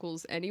the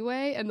vocals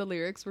anyway, and the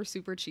lyrics were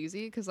super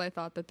cheesy because I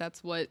thought that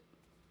that's what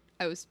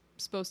I was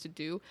supposed to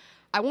do,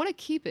 I want to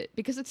keep it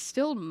because it's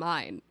still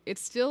mine.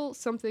 It's still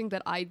something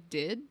that I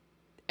did,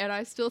 and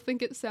I still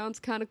think it sounds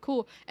kind of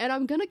cool. And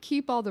I'm going to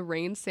keep all the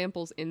Rain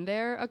samples in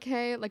there,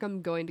 okay? Like,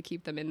 I'm going to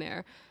keep them in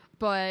there.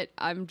 But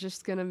I'm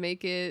just going to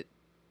make it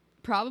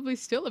probably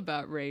still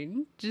about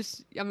rain.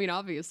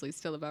 Obviously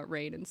still about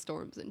rain and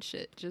storms and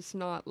shit. Just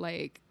not,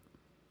 like,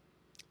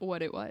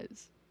 what it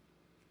was.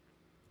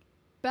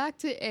 Back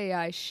to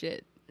AI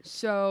shit.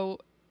 So,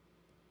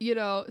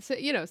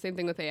 same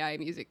thing with AI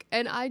music.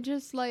 And I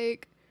just,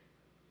 like,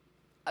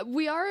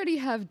 we already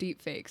have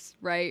deepfakes,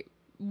 right?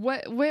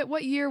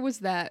 What year was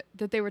that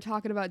they were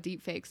talking about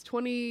deepfakes?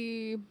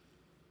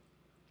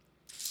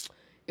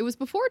 It was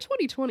before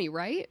 2020,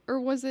 right? Or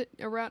was it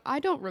around? I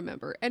don't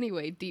remember.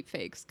 Anyway,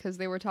 deepfakes, because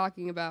they were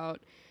talking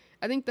about,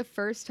 I think the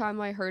first time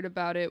I heard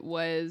about it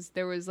was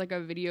there was like a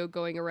video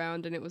going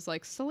around and it was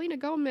like, Selena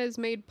Gomez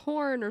made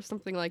porn or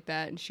something like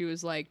that. And she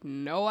was like,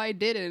 no, I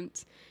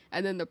didn't.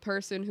 And then the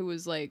person who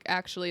was like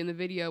actually in the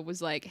video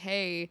was like,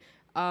 hey,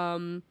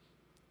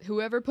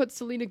 whoever put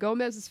Selena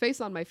Gomez's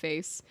face on my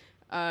face,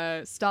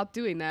 stop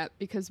doing that,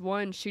 because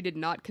 1, she did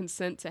not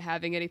consent to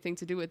having anything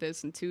to do with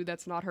this, and 2,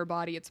 that's not her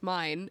body, it's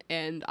mine,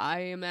 and I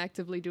am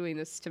actively doing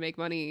this to make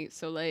money,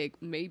 so, like,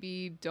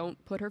 maybe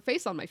don't put her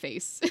face on my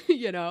face,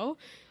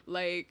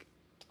 Like,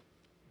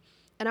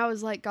 and I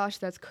was like, gosh,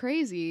 that's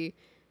crazy,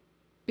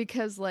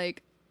 because,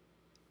 like,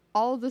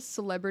 all the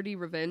celebrity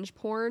revenge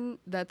porn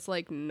that's,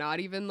 like,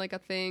 not even, like, a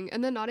thing,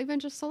 and then not even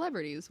just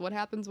celebrities. What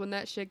happens when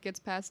that shit gets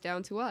passed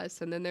down to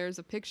us, and then there's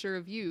a picture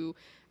of you,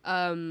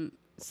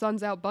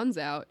 suns out, buns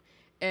out,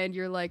 and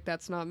you're like,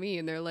 that's not me,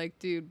 and they're like,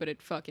 dude, but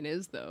it fucking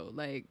is, though.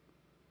 Like,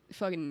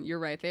 fucking, you're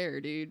right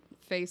there, dude.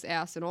 Face,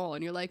 ass, and all.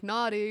 And you're like,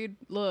 nah, dude,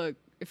 look,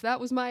 if that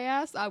was my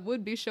ass, I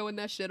would be showing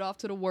that shit off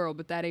to the world,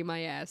 but that ain't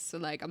my ass, so,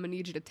 like, I'm gonna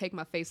need you to take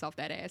my face off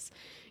that ass.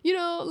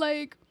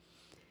 Like,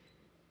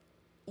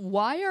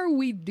 why are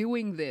we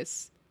doing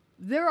this?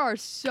 There are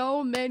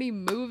so many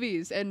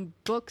movies and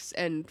books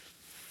and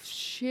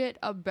shit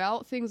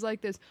about things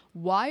like this.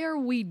 Why are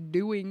we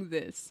doing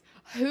this?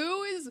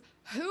 Who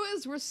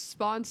is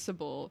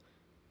responsible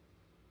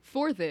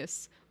for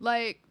this?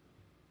 Like,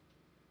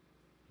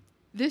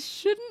 This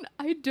shouldn't,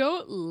 I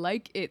don't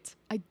like it.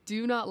 I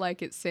do not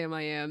like it, Sam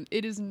I Am.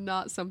 It is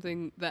not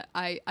something that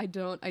I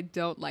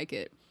don't like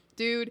it.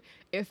 Dude,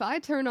 if I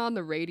turn on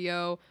the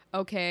radio,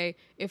 okay,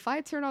 if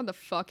I turn on the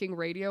fucking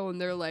radio and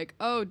they're like,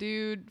 oh,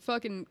 dude,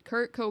 fucking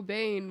Kurt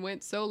Cobain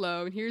went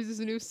solo and here's his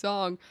new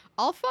song,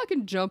 I'll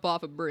fucking jump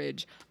off a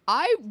bridge.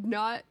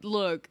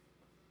 Look,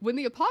 when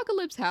the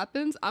apocalypse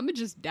happens, I'ma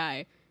just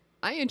die.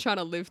 I ain't trying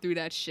to live through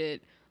that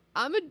shit.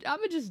 I'ma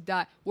just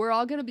die. We're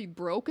all gonna be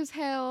broke as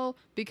hell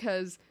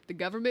because the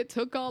government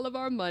took all of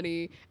our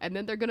money, and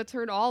then they're gonna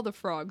turn all the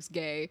frogs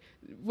gay.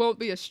 Won't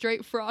be a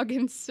straight frog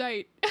in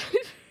sight.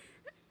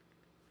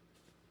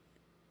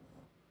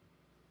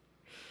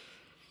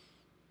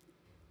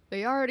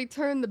 They already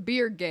turned the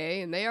beer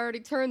gay, and they already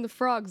turned the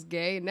frogs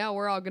gay, and now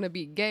we're all gonna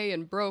be gay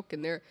and broke,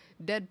 and their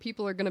dead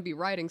people are gonna be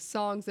writing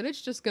songs, and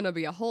it's just gonna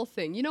be a whole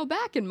thing. You know,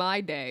 back in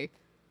my day,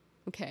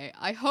 okay,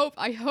 I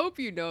hope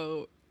you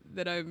know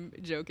that I'm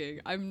joking.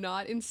 I'm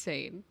not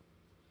insane.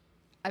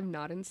 I'm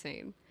not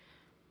insane.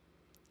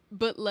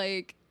 But,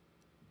 like,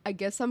 I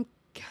guess I'm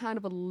kind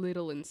of a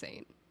little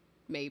insane.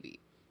 Maybe.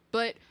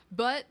 But,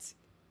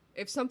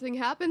 if something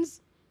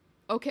happens,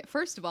 okay,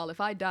 first of all,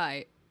 if I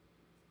die,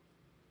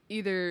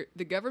 either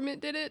the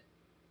government did it,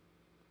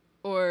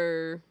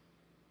 or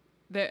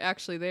there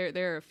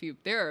are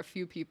a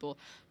few people.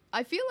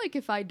 I feel like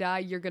if I die,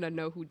 you're gonna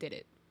know who did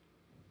it.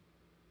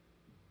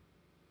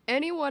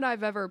 Anyone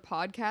I've ever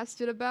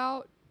podcasted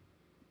about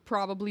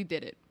probably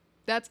did it.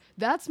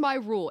 That's my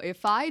rule.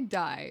 If I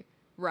die,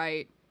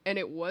 right, and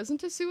it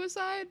wasn't a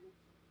suicide,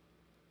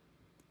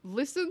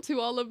 listen to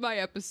all of my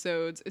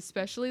episodes,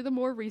 especially the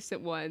more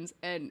recent ones,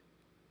 and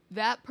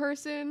that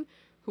person,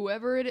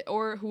 whoever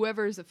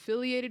is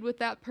affiliated with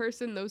that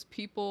person, those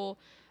people,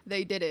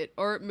 they did it.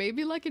 Or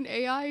maybe like an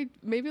AI,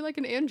 maybe like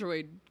an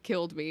android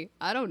killed me.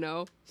 I don't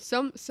know.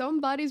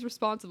 Somebody's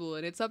responsible,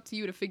 and it's up to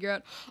you to figure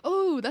out,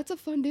 oh, that's a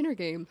fun dinner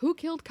game. Who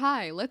killed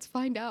Kai? Let's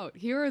find out.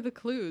 Here are the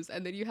clues.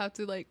 And then you have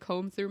to like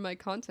comb through my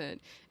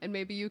content. And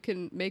maybe you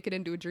can make it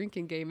into a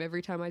drinking game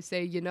every time I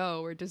say, you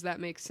know, or does that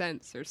make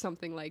sense? Or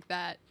something like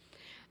that.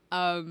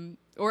 Or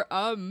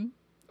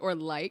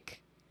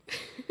like.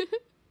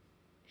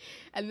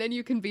 And then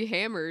you can be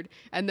hammered,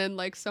 and then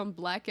like some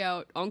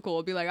blackout uncle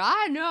will be like,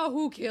 I know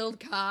who killed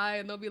Kai,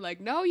 and they'll be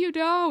like, no you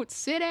don't,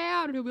 sit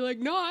down, and he'll be like,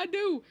 no I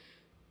do.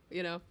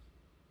 You know,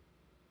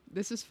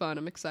 this is fun.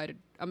 I'm excited.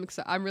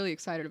 I'm really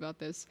excited about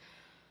this.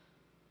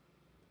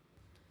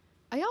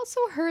 I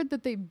also heard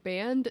that they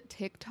banned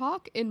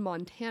TikTok in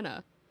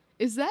Montana.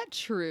 Is that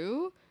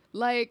true?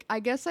 Like, I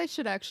guess I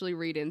should actually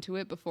read into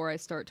it before I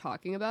start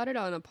talking about it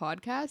on a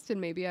podcast, and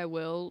maybe I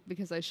will,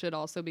 because I should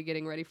also be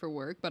getting ready for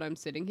work, but I'm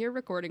sitting here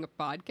recording a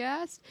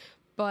podcast.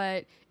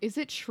 But is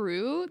it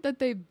true that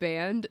they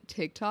banned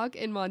TikTok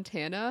in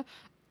Montana?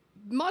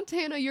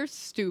 Montana, you're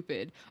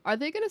stupid. Are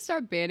they gonna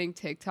start banning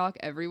TikTok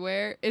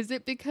everywhere? Is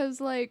it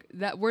because, like,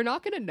 that we're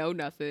not gonna know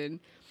nothing?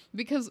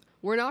 Because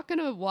we're not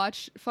gonna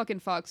watch fucking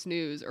Fox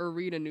News or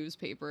read a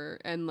newspaper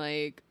and,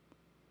 like,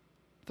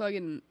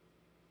 fucking...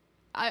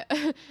 I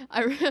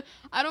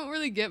I don't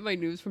really get my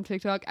news from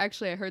TikTok.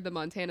 Actually, I heard the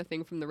Montana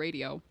thing from the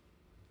radio.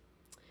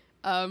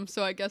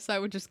 So I guess I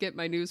would just get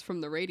my news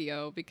from the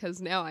radio,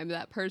 because now I'm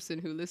that person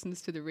who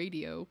listens to the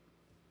radio.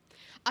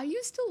 I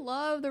used to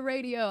love the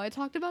radio. I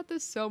talked about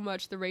this so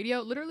much. The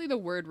radio, literally the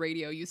word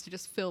radio used to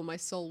just fill my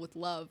soul with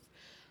love.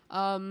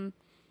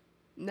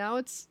 Now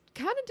it's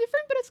kind of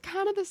different, but it's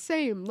kind of the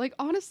same. Like,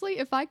 honestly,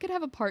 if I could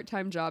have a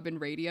part-time job in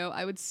radio,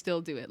 I would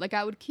still do it. Like,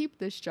 I would keep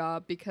this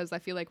job because I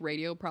feel like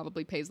radio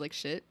probably pays like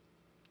shit.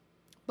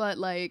 But,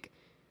 like,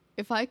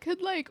 if I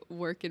could, like,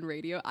 work in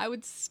radio, I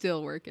would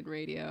still work in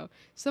radio.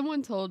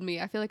 Someone told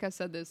me, I feel like I've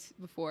said this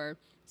before,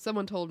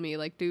 someone told me,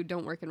 like, dude,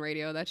 don't work in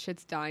radio. That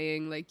shit's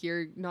dying. Like,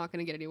 you're not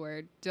gonna get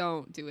anywhere.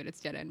 Don't do it. It's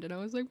dead end. And I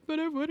was like, but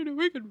I've wanted to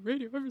work in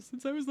radio ever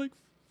since I was, like,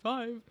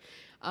 5.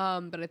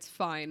 But it's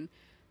fine.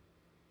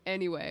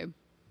 Anyway,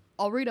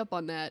 I'll read up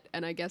on that,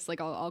 and I guess,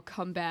 like, I'll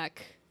come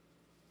back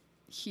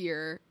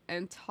here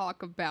and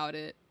talk about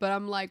it. But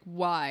I'm like,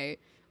 why?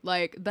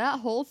 Like, that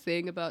whole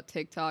thing about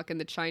TikTok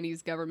and the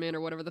Chinese government or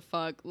whatever the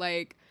fuck,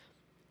 like,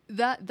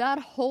 that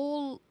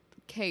whole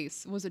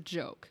case was a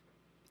joke.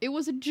 It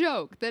was a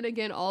joke. Then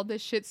again, all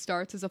this shit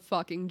starts as a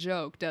fucking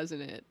joke, doesn't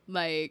it?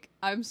 Like,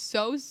 I'm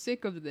so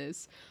sick of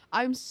this.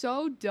 I'm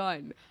so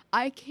done.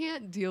 I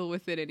can't deal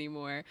with it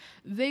anymore.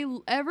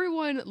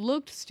 Everyone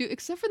looked stupid,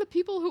 except for the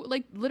people who,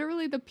 like,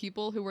 literally the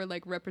people who were,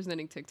 like,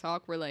 representing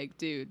TikTok were like,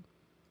 dude,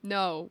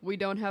 no, we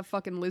don't have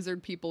fucking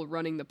lizard people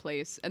running the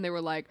place. And they were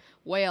like,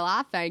 well,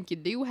 I think you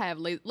do have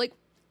like,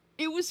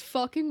 it was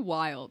fucking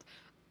wild.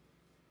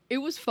 It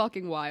was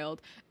fucking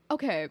wild.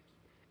 Okay,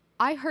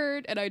 I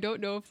heard, and I don't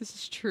know if this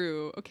is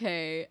true,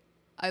 okay,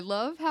 I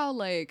love how,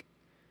 like,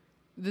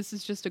 this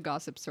is just a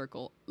gossip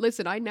circle.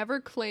 Listen, I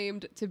never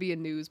claimed to be a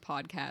news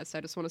podcast.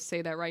 I just want to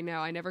say that right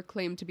now. I never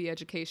claimed to be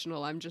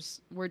educational.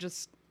 We're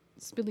just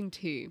spilling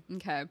tea,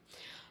 okay?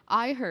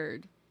 I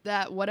heard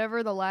that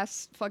whatever the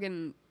last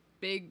fucking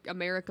big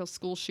America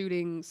school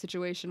shooting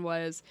situation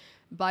was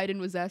Biden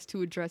was asked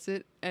to address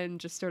it and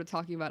just started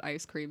talking about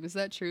ice cream. Is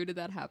that true? Did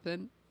that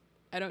happen?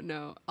 I don't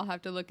know. I'll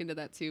have to look into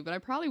that too, but I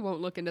probably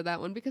won't look into that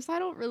one because I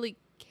don't really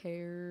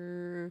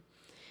care.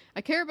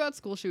 I care about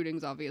school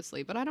shootings,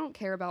 obviously, but I don't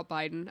care about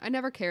Biden. I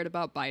never cared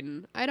about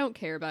Biden. I don't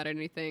care about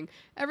anything.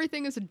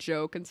 Everything is a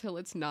joke until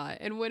it's not.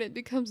 And when it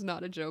becomes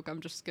not a joke,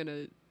 I'm just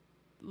gonna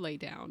lay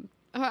down.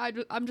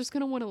 I'm just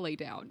gonna want to lay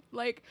down.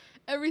 Like,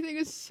 everything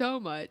is so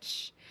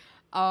much.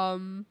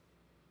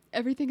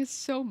 Everything is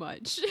so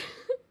much.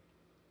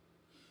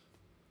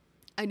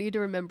 I need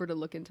to remember to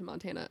look into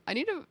Montana.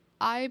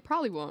 I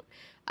probably won't.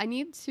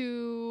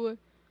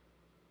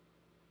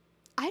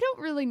 I don't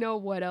really know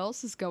what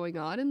else is going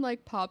on in,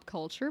 like, pop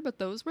culture, but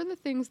those were the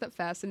things that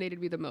fascinated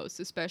me the most,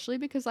 especially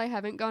because I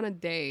haven't gone a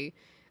day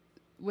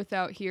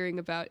without hearing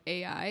about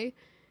AI,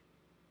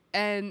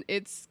 and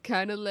it's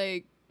kind of,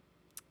 like,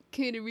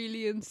 kind of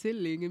really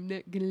unsettling, I'm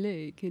not gonna lie.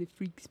 It kind of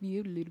freaks me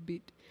out a little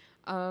bit.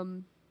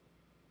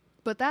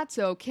 But that's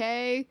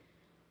okay.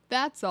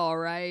 That's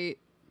alright.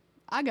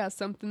 I got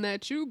something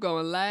that you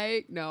gonna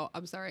like. No,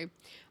 I'm sorry.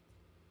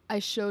 I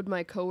showed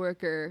my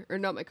coworker, or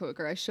not my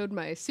coworker, I showed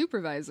my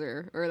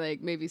supervisor, or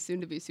like maybe soon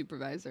to be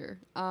supervisor,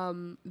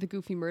 the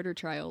Goofy Murder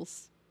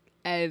Trials.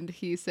 And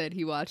he said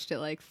he watched it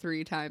like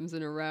 3 times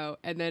in a row.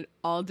 And then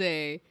all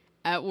day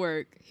at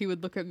work, he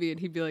would look at me and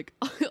he'd be like,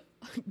 I'm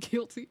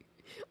guilty.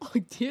 I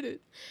did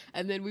it.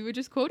 And then we would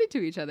just quote it to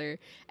each other.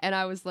 And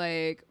I was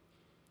like,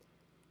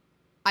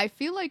 I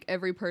feel like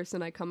every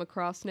person I come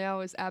across now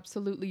is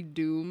absolutely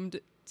doomed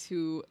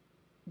to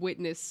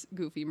witness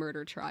Goofy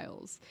Murder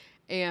Trials.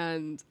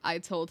 And I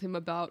told him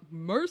about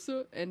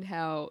MRSA and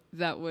how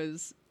that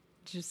was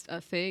just a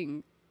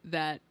thing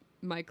that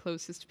my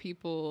closest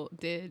people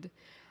did,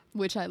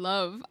 which I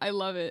love. I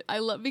love it. I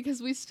love,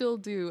 because we still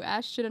do.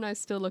 Ashton and I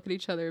still look at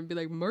each other and be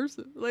like,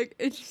 MRSA. Like,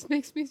 it just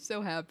makes me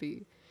so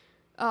happy.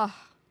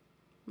 Ah,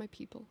 my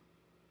people.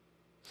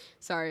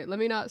 Sorry, let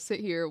me not sit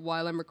here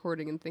while I'm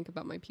recording and think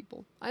about my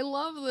people. I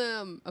love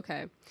them.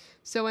 Okay.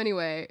 So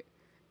anyway,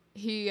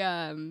 he,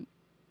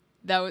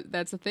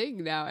 that's a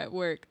thing now at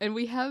work, and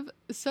we have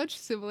such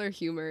similar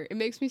humor. It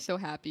makes me so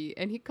happy,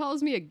 and he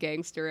calls me a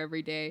gangster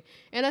every day,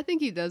 and I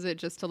think he does it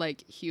just to,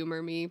 like,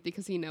 humor me,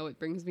 because he know it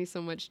brings me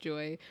so much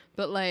joy.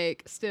 But,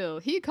 like, still,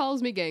 he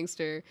calls me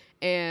gangster,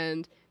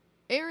 and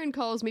Aaron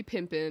calls me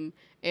pimpin',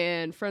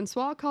 and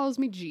Francois calls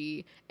me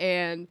G,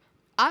 and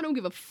I don't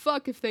give a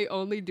fuck if they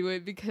only do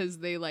it because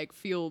they, like,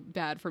 feel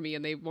bad for me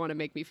and they want to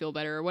make me feel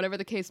better, or whatever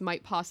the case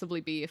might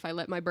possibly be. If I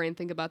let my brain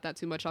think about that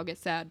too much, I'll get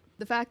sad.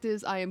 The fact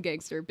is, I am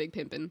gangster, big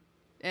pimpin',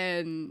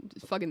 and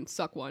fucking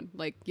suck one.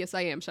 Like, yes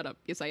I am, shut up,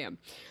 yes I am.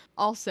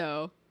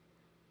 Also,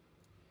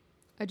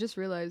 I just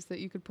realized that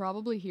you could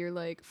probably hear,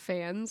 like,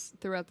 fans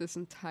throughout this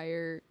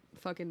entire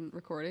fucking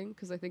recording,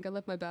 because I think I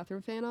left my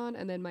bathroom fan on,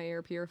 and then my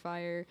air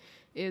purifier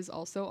is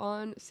also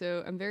on,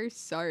 so I'm very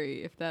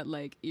sorry if that,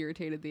 like,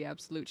 irritated the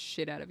absolute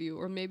shit out of you,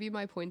 or maybe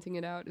my pointing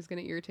it out is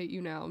gonna irritate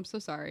you now. I'm so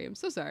sorry.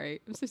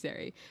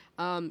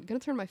 Gonna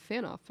turn my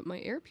fan off, but my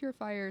air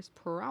purifier is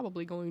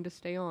probably going to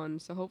stay on,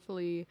 so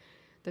hopefully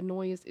the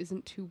noise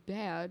isn't too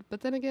bad. But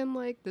then again,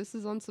 like, this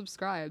is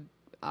unsubscribed.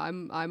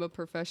 I'm a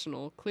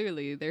professional.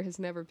 Clearly, there has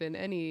never been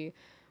any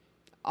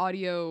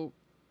audio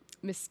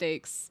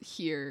mistakes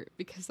here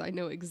because I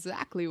know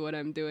exactly what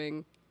I'm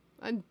doing.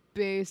 I'm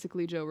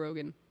basically Joe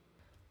Rogan.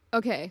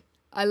 Okay,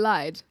 I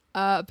lied.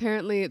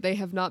 Apparently they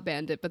have not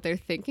banned it, but they're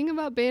thinking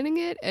about banning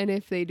it, and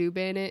if they do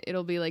ban it,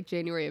 it'll be like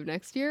January of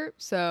next year.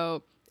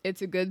 So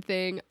it's a good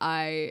thing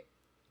I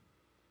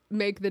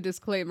make the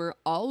disclaimer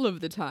all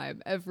of the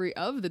time, every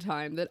of the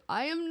time, that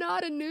I am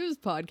not a news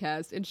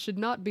podcast and should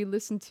not be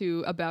listened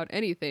to about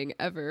anything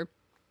ever.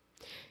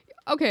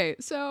 Okay,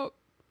 so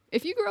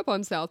if you grew up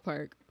on South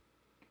Park,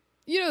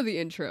 you know the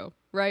intro,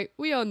 right?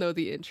 We all know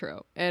the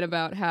intro, and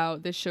about how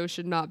this show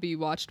should not be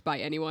watched by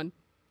anyone.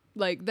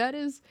 Like,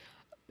 This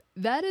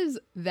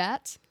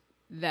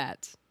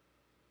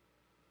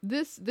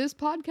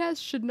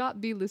podcast should not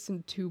be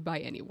listened to by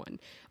anyone.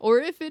 Or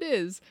if it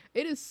is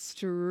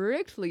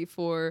strictly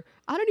for,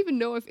 I don't even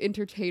know if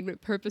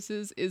entertainment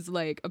purposes is,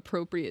 like,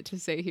 appropriate to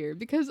say here,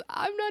 because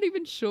I'm not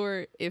even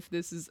sure if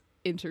this is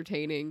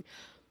entertaining.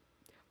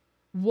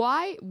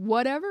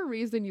 Whatever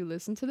reason you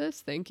listen to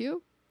this, thank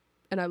you.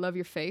 And I love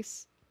your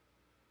face.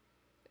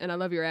 And I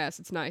love your ass.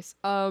 It's nice.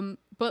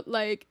 But,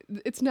 like,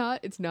 it's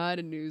not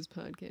a news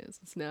podcast.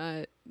 It's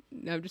not.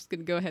 I'm just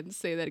gonna go ahead and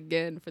say that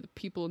again for the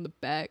people in the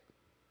back.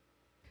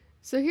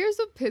 So here's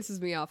what pisses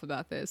me off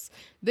about this.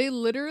 They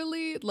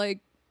literally,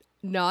 like,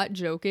 not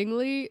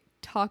jokingly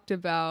talked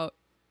about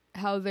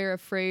how they're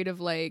afraid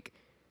of, like,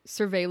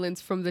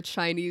 surveillance from the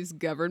Chinese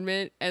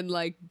government and,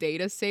 like,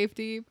 data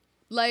safety.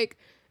 Like,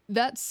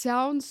 that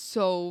sounds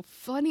so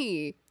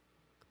funny.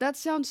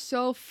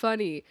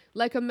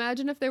 Like,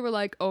 imagine if they were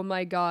like, oh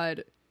my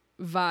god,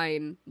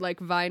 Vine. Like,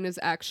 Vine is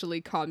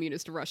actually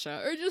communist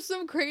Russia. Or just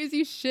some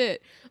crazy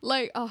shit.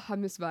 Like, oh, I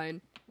miss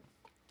Vine.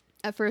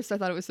 At first, I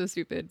thought it was so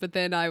stupid, but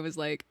then I was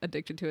like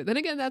addicted to it. Then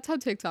again, that's how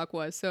TikTok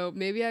was. So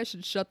maybe I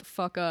should shut the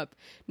fuck up.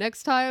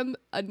 Next time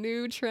a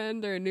new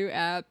trend or a new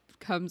app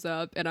comes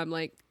up and I'm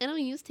like, I don't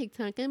use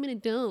TikTok. I'm an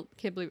adult.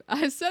 Can't believe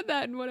I said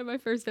that in one of my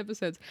first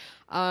episodes.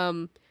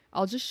 I'll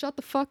just shut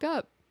the fuck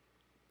up.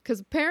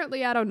 Because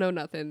apparently I don't know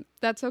nothing.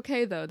 That's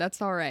okay though.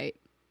 That's all right.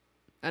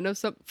 I know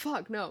some.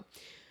 Fuck no.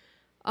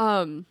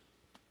 Um.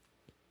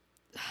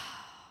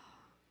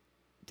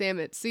 Damn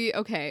it. See,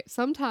 okay,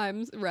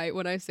 sometimes, right,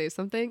 when I say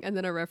something and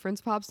then a reference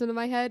pops into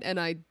my head and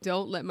I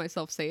don't let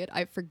myself say it,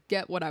 I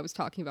forget what I was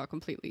talking about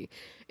completely.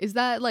 Is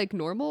that, like,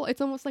 normal? It's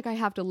almost like I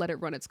have to let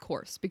it run its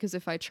course, because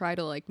if I try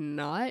to, like,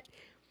 not,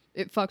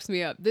 it fucks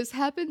me up. This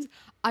happens,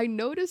 I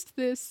noticed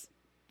this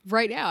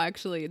right now,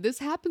 actually. This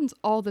happens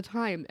all the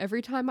time.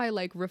 Every time I,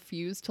 like,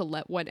 refuse to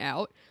let one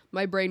out,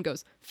 my brain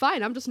goes,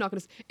 fine, I'm just not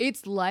gonna,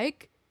 it's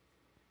like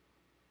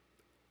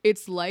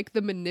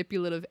the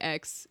manipulative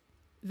ex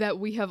that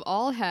we have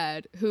all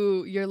had,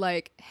 who you're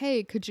like,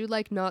 hey, could you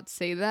like not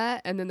say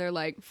that? And then they're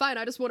like, fine,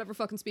 I just won't ever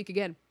fucking speak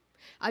again.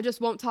 I just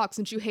won't talk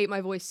since you hate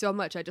my voice so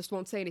much. I just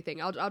won't say anything.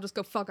 I'll just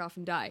go fuck off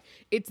and die.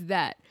 It's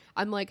that.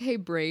 I'm like, hey,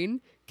 brain,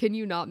 can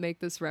you not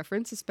make this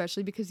reference,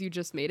 especially because you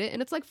just made it?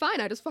 And it's like,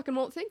 fine, I just fucking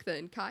won't think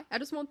then, Kai. I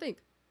just won't think.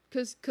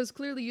 Because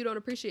clearly you don't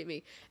appreciate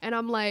me. And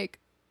I'm like,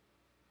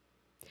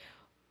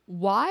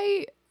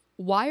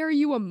 why are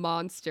you a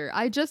monster?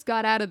 I just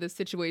got out of this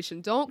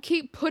situation. Don't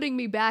keep putting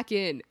me back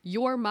in.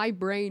 You're my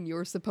brain.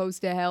 You're supposed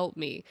to help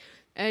me.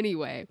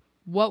 Anyway,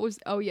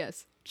 oh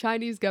yes,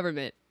 Chinese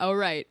government. Oh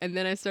right. And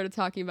then I started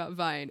talking about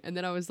Vine. And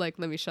then I was like,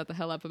 let me shut the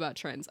hell up about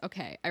trends.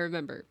 Okay, I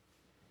remember.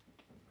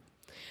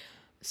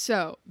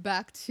 So,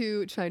 back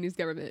to Chinese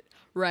government.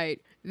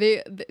 Right.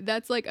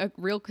 That's like a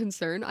real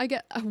concern. I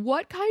get,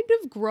 what kind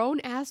of grown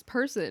ass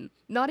person,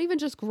 not even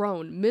just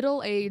grown,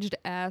 middle-aged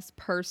ass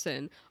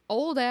person,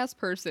 old ass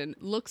person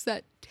looks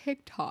at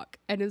TikTok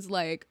and is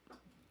like,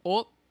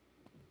 "Oh,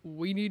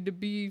 we need to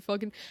be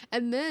fucking,"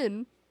 and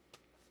then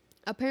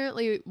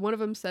apparently one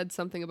of them said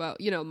something about,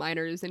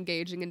 minors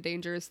engaging in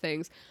dangerous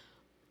things.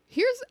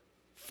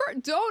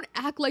 Don't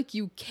act like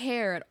you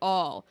care at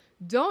all.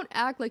 Don't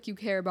act like you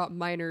care about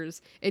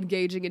minors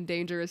engaging in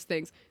dangerous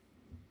things.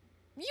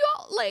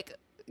 Y'all, like,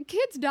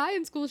 kids die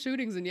in school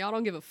shootings and y'all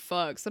don't give a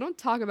fuck. So don't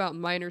talk about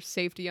minor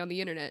safety on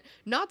the internet.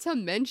 Not to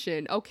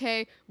mention,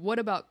 okay, what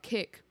about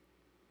Kik?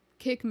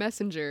 Kik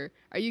Messenger.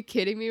 Are you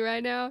kidding me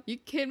right now? You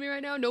kidding me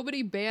right now?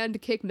 Nobody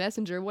banned Kik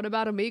Messenger. What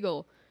about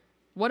Omegle?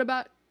 What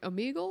about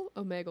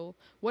Omegle?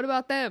 What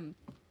about them?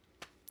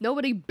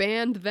 Nobody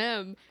banned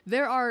them.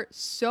 There are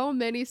so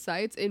many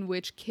sites in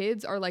which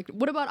kids are like,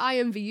 what about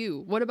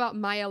IMVU? What about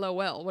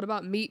MyLOL? What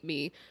about Meet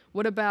Me?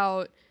 What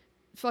about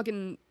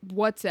fucking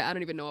WhatsApp? I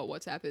don't even know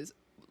what WhatsApp is.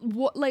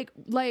 What,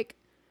 like,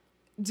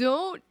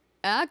 don't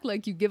act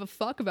like you give a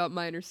fuck about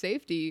minor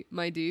safety,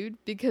 my dude,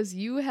 because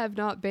you have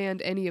not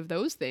banned any of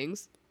those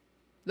things.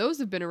 Those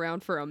have been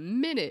around for a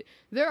minute.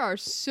 There are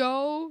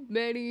so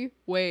many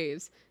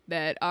ways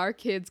that our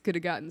kids could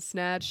have gotten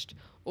snatched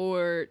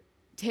or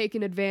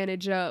taken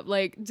advantage of.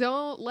 Like,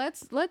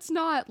 let's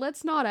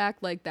not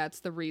act like that's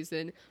the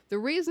reason. The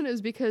reason is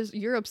because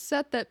you're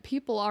upset that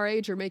people our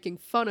age are making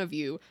fun of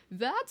you.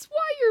 That's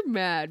why you're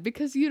mad,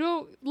 because you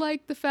don't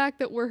like the fact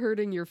that we're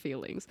hurting your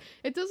feelings.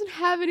 It doesn't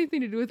have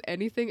anything to do with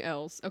anything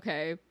else,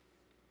 okay?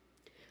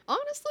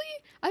 Honestly,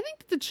 I think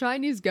that the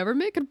Chinese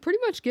government could pretty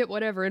much get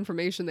whatever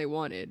information they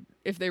wanted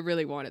if they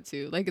really wanted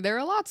to. Like, they're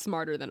a lot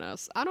smarter than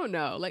us. I don't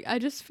know. Like, I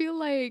just feel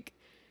like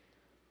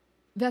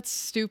that's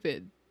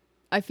stupid.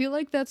 I feel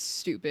like that's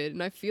stupid,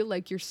 and I feel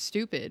like you're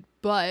stupid,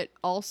 but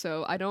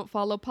also I don't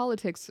follow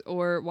politics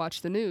or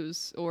watch the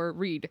news or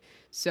read,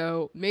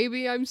 so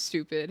maybe I'm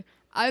stupid.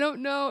 I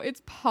don't know,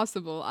 it's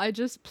possible. I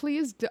just,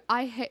 please,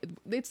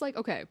 it's like,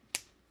 okay,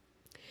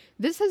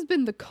 this has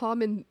been the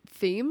common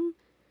theme.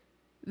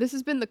 This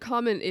has been the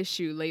common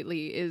issue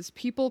lately, is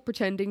people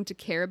pretending to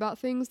care about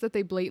things that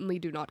they blatantly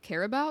do not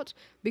care about,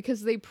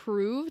 because they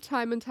prove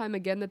time and time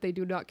again that they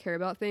do not care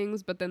about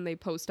things, but then they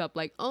post up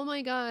like, oh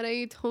my god,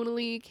 I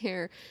totally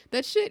care.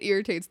 That shit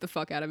irritates the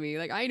fuck out of me.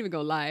 Like, I ain't even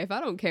gonna lie. If I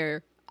don't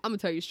care, I'm gonna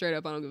tell you straight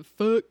up, I don't give a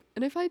fuck.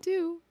 And if I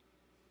do,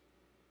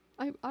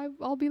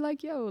 I'll be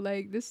like, yo,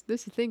 like, this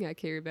is a thing I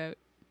care about.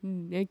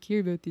 I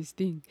care about this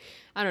thing.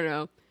 I don't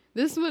know.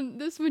 This one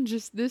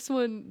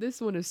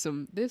is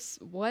some,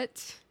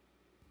 what?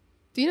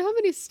 Do you know how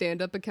many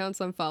stand-up accounts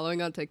I'm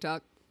following on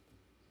TikTok?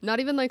 Not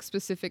even, like,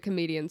 specific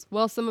comedians.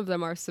 Well, some of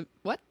them are,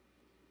 what?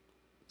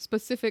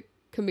 Specific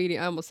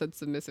comedian. I almost said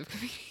submissive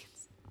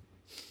comedians.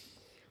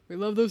 We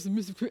love those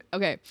submissive.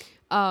 Okay.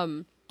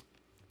 Some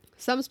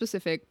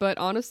specific, but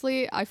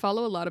honestly, I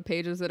follow a lot of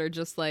pages that are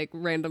just, like,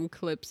 random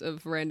clips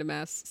of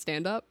random-ass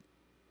stand-up,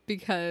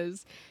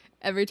 because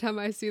every time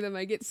I see them,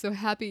 I get so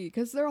happy,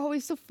 because they're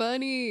always so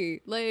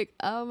funny. Like,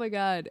 oh my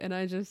god. And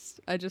I just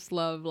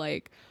love,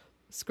 like,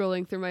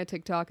 scrolling through my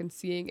TikTok and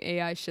seeing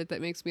AI shit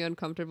that makes me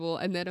uncomfortable,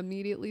 and then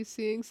immediately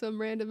seeing some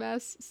random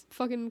ass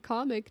fucking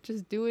comic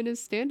just doing his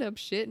stand-up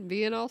shit and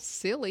being all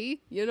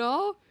silly, you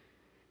know?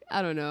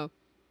 I don't know.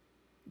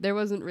 There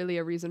wasn't really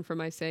a reason for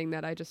my saying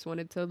that. I just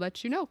wanted to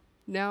let you know.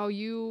 Now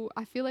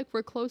I feel like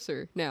we're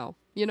closer now,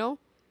 you know?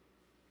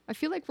 I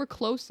feel like we're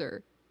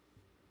closer.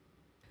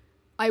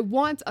 I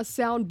want a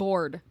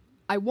soundboard.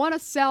 I want a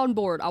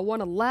soundboard. I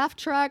want a laugh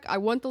track. I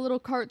want the little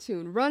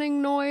cartoon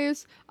running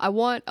noise. I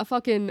want a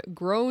fucking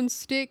groan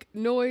stick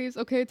noise.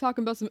 Okay,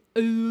 talking about some.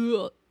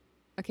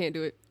 I can't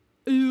do it.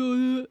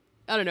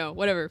 I don't know.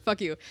 Whatever.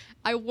 Fuck you.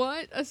 I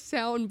want a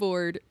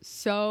soundboard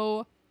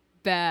so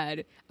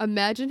bad.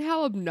 Imagine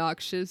how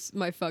obnoxious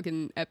my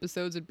fucking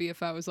episodes would be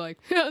if I was like,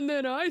 and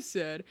then I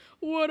said,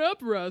 "What up,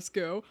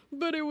 Roscoe?"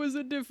 But it was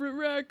a different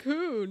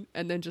raccoon.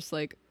 And then just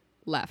like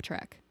laugh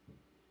track.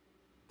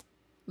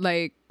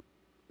 Like,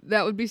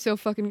 that would be so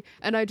fucking.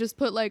 And I just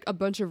put like a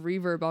bunch of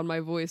reverb on my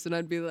voice, and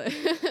I'd be like,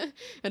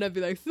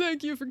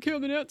 "Thank you for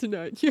coming out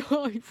tonight." Yeah,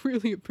 I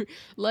really appreciate.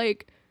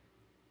 Like,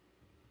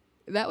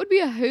 that would be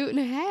a hoot and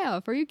a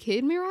half. Are you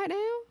kidding me right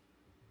now?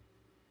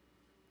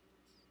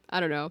 I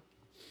don't know.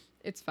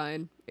 It's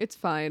fine. It's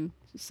fine.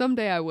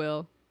 Someday I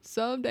will.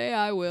 Someday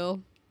I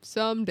will.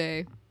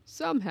 Someday.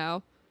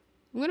 Somehow.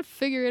 I'm gonna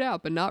figure it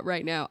out, but not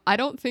right now. I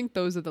don't think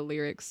those are the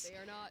lyrics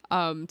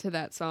to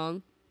that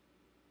song.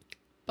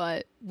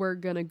 But we're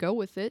gonna go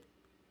with it.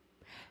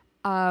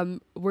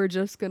 We're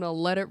just gonna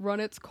let it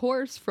run its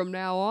course from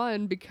now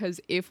on,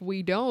 because if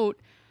we don't,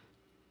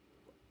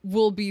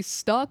 we'll be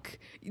stuck.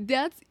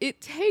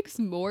 It takes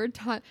more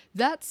time.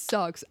 That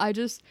sucks.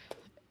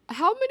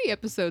 How many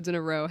episodes in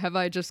a row have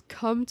I just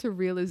come to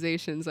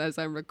realizations as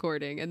I'm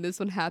recording? And this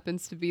one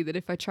happens to be that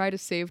if I try to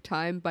save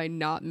time by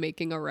not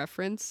making a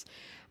reference,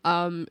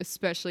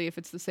 especially if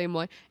it's the same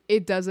one,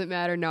 it doesn't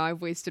matter. Now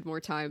I've wasted more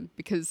time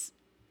because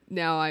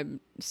now I'm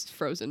just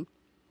frozen.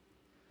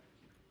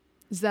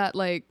 Is that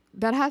like,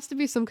 that has to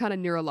be some kind of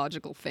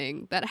neurological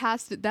thing.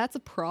 That's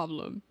a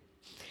problem.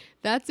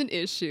 That's an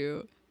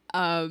issue.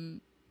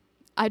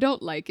 I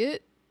don't like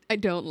it. I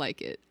don't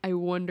like it. I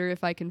wonder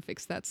if I can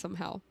fix that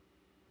somehow.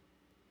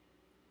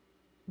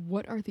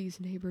 What are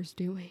these neighbors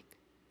doing?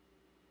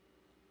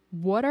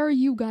 What are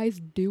you guys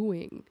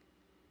doing?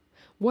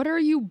 What are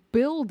you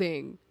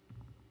building?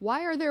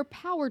 Why are there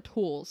power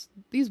tools?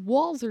 These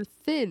walls are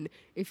thin.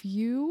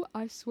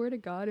 I swear to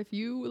God, if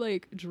you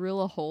like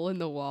drill a hole in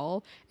the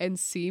wall and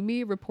see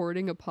me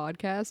reporting a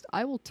podcast,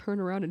 I will turn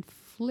around and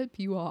flip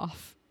you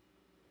off.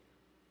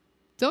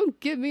 Don't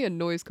give me a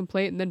noise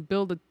complaint and then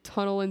build a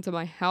tunnel into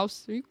my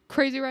house. Are you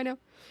crazy right now?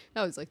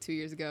 That was like 2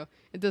 years ago.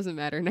 It doesn't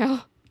matter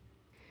now.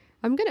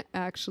 I'm going to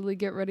actually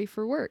get ready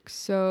for work.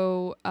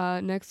 So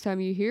next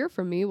time you hear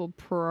from me will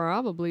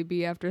probably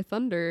be after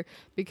Thunder,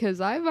 because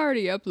I've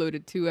already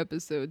uploaded 2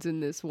 episodes in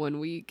this 1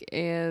 week,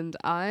 and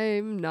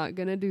I'm not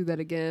going to do that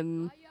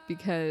again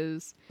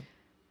because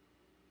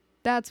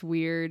that's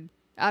weird.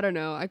 I don't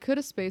know. I could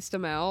have spaced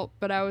them out,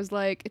 but I was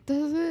like, it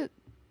doesn't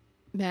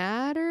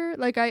matter.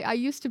 Like I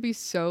used to be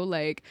so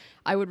like,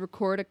 I would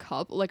record a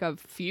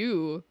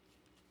few,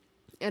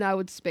 and I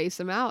would space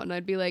them out, and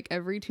I'd be like,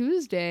 every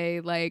Tuesday,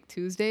 like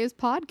Tuesday is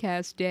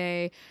podcast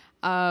day.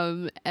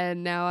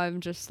 And now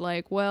I'm just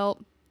like, well,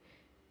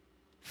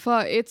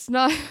 fuck, it's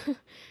not,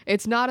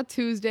 it's not a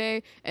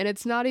Tuesday, and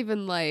it's not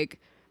even like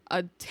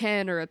a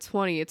 10 or a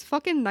 20. It's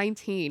fucking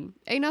 19.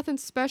 Ain't nothing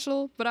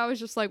special, but I was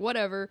just like,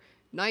 whatever.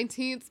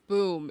 19th,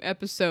 boom,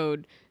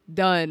 episode,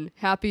 done.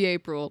 Happy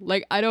April.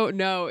 Like, I don't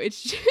know.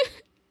 It's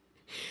just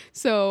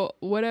so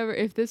whatever.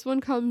 If this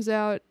one comes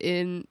out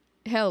in,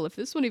 hell, if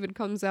this one even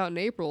comes out in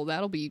April,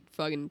 that'll be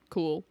fucking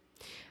cool.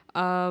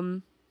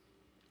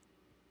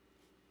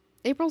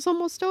 April's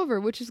almost over,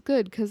 which is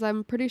good, because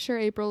I'm pretty sure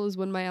April is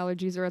when my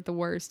allergies are at the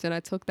worst, and I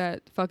took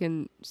that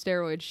fucking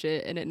steroid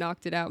shit, and it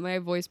knocked it out. My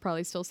voice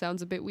probably still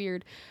sounds a bit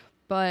weird,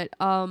 but,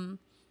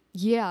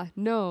 yeah,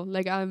 no,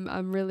 like,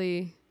 I'm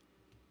really,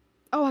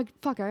 I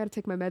gotta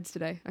take my meds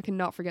today. I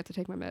cannot forget to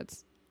take my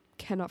meds.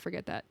 Cannot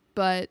forget that.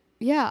 But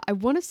yeah, I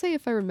want to say,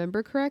 if I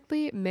remember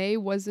correctly, May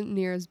wasn't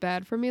near as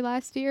bad for me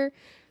last year.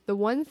 The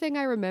one thing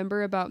I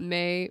remember about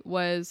May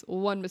was,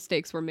 1,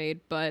 mistakes were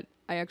made, but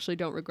I actually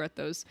don't regret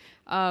those.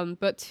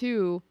 But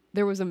 2,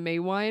 there was a May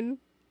wine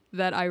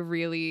that I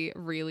really,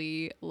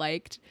 really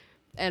liked.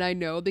 And I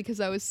know because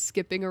I was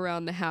skipping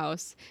around the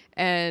house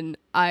and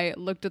I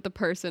looked at the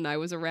person I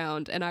was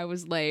around and I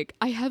was like,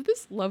 I have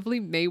this lovely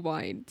May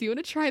wine. Do you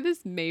want to try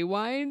this May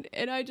wine?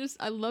 And I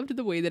loved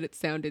the way that it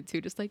sounded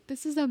too. Just like,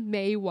 this is a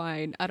May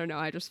wine. I don't know.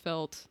 I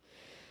don't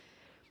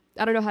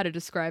know how to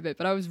describe it,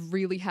 but I was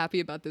really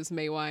happy about this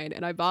May wine.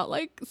 And I bought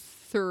like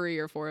 3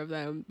 or 4 of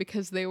them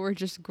because they were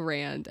just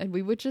grand. And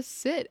we would just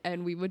sit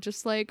and we would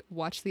just like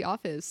watch The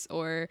Office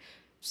or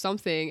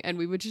something, and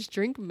we would just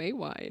drink May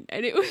wine,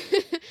 and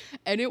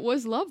it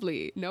was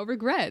lovely. No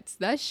regrets.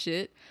 That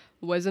shit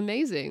was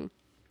amazing.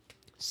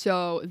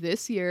 So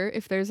this year,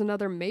 if there's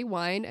another May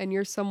wine and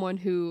you're someone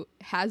who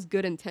has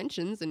good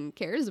intentions and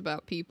cares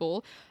about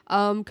people,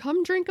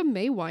 come drink a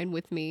May wine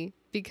with me,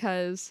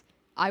 because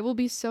I will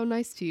be so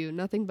nice to you.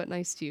 Nothing but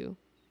nice to you.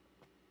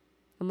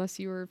 Unless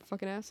you were a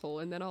fucking asshole,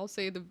 and then I'll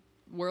say the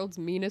world's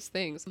meanest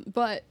things.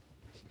 But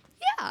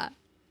yeah,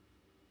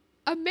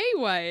 a May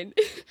wine.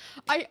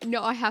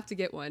 I have to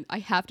get one. I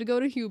have to go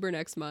to Huber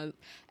next month,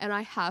 and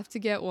I have to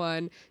get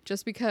one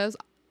just because.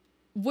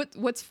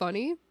 What's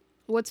funny?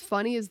 What's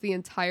funny is the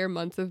entire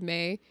month of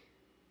May.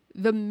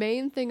 The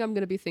main thing I'm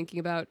gonna be thinking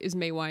about is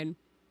May wine,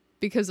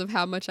 because of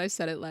how much I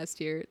said it last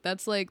year.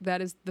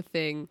 That is the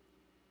thing.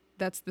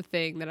 That's the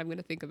thing that I'm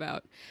gonna think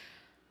about.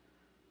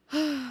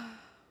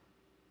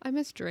 I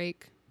miss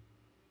Drake.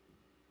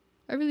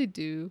 I really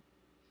do.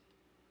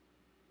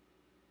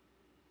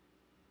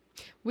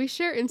 We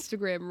share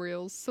Instagram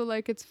reels, so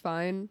like it's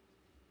fine.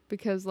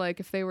 Because like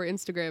if they were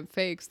Instagram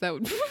fakes, that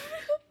would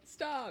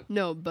stop.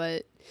 No,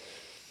 but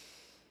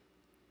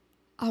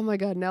oh my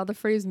god, now the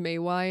phrase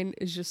Maywine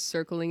is just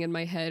circling in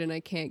my head and I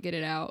can't get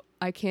it out.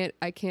 I can't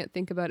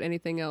think about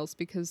anything else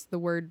because the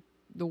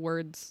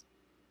words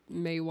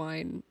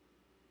Maywine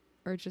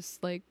are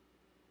just like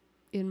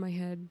in my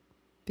head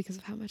because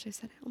of how much I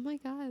said it. Oh my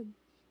god.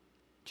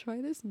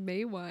 Try this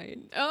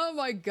Maywine. Oh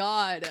my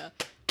god.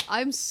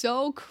 I'm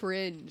so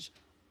cringe.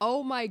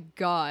 Oh my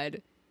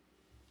god.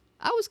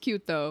 I was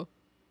cute though.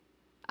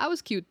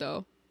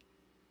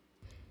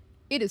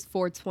 It is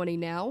 4:20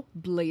 now.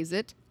 Blaze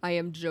it. I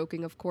am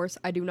joking, of course.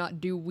 I do not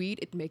do weed.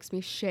 It makes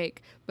me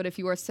shake. But if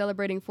you are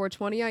celebrating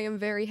 420, I am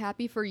very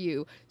happy for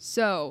you.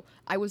 So,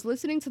 I was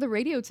listening to the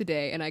radio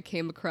today and I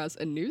came across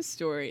a news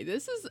story.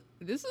 This is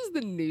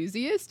the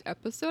newsiest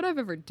episode I've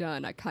ever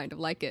done. I kind of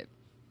like it.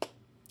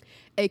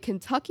 A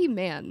Kentucky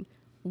man,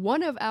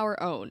 one of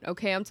our own,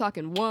 okay, I'm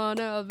talking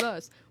one of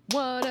us,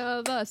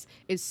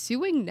 is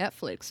suing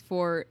Netflix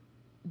for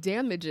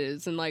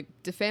damages and like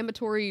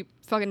defamatory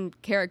fucking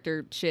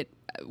character shit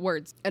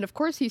words. And of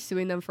course he's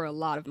suing them for a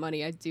lot of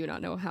money. I do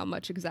not know how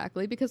much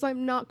exactly because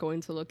I'm not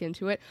going to look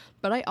into it,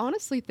 but I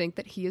honestly think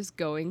that he is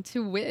going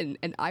to win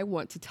and I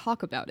want to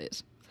talk about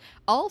it.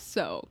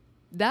 Also,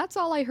 that's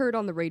all I heard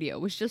on the radio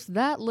was just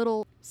that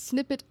little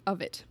snippet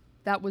of it.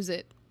 That was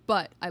it.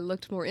 But I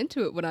looked more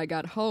into it when I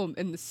got home,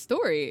 and the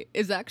story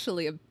is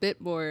actually a bit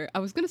more, I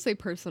was going to say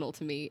personal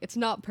to me. It's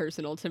not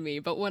personal to me,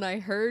 but when I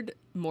heard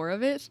more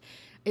of it,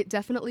 it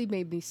definitely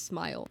made me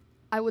smile.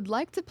 I would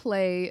like to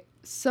play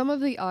some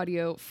of the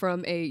audio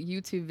from a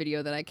YouTube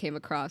video that I came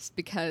across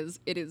because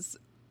it is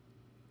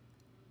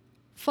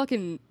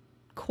fucking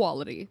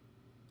quality.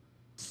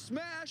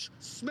 Smash,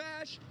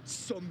 smash,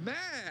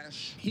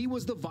 smash! He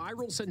was the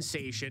viral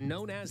sensation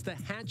known as the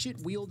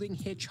hatchet-wielding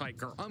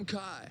hitchhiker. I'm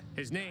Kai.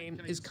 His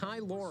name is Kai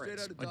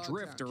Lawrence, a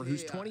drifter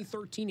whose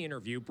 2013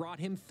 interview brought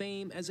him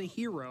fame as a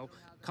hero,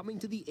 coming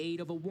to the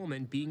aid of a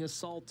woman being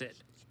assaulted.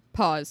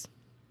 Pause.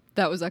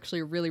 That was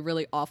actually a really,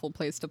 really awful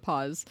place to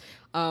pause.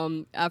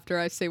 After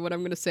I say what I'm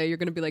going to say, you're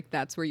going to be like,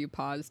 that's where you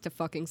pause to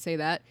fucking say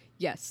that?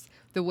 Yes.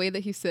 The way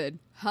that he said,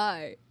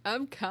 hi,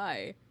 I'm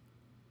Kai.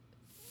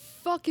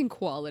 Fucking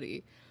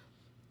quality.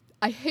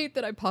 I hate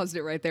that I paused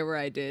it right there where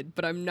I did,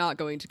 but I'm not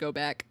going to go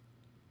back.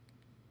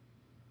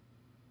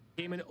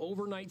 Became an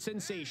overnight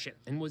sensation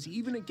and was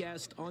even a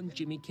guest on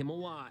Jimmy Kimmel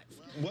Live.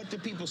 What do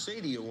people say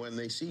to you when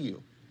they see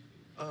you?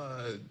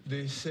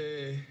 They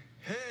say,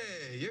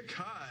 hey, you're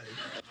Kai.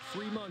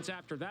 3 months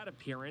after that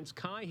appearance,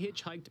 Kai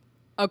hitchhiked.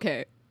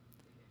 Okay.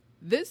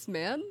 This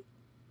man,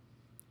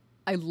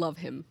 I love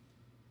him.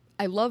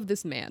 I love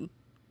this man.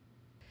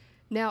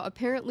 Now,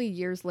 apparently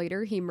years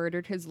later, he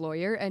murdered his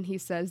lawyer, and he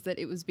says that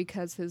it was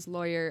because his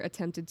lawyer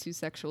attempted to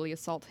sexually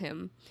assault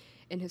him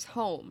in his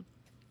home.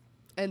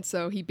 And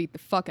so he beat the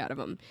fuck out of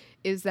him.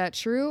 Is that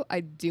true?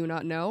 I do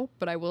not know,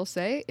 but I will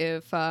say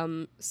if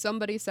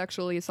somebody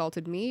sexually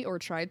assaulted me or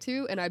tried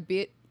to, and I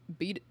beat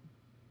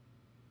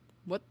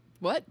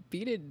what?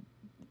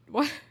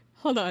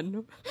 Hold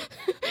on.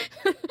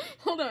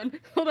 Hold on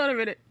a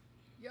minute.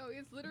 Yo,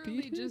 it's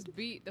literally just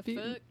beat the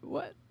fuck.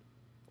 What?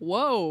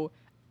 Whoa.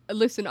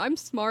 Listen, I'm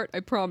smart,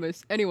 I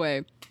promise.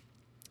 Anyway,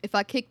 if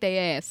I kicked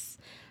their ass,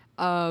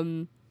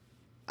 I'd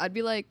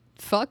be like,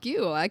 fuck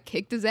you, I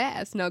kicked his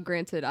ass. Now,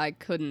 granted, I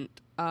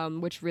couldn't,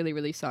 which really,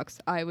 really sucks.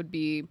 I would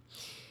be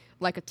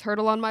like a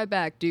turtle on my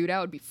back, dude. I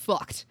would be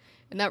fucked.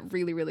 And that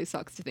really, really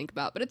sucks to think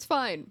about, but it's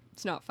fine.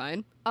 It's not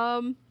fine.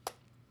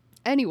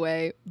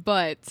 Anyway,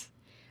 but,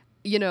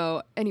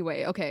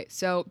 okay,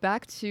 so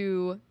back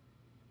to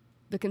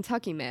the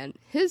Kentucky man.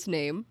 His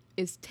name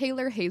is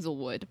Taylor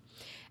Hazelwood.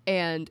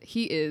 And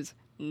he is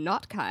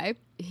not Kai.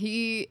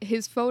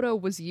 His photo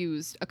was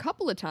used a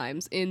couple of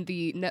times in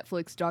the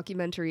Netflix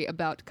documentary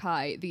about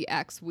Kai, the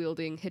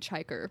axe-wielding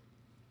hitchhiker.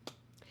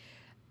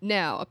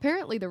 Now,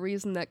 apparently the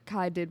reason that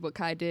Kai did what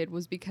Kai did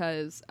was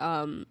because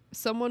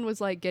someone was,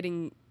 like,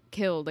 getting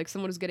killed. Like,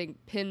 someone was getting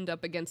pinned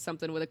up against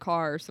something with a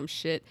car or some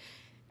shit.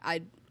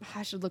 I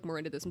should look more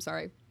into this, I'm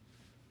sorry.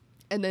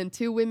 And then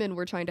 2 women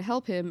were trying to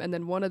help him, and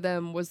then one of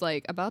them was,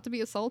 like, about to be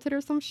assaulted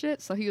or some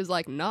shit, so he was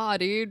like, nah,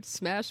 dude,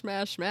 smash,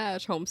 smash,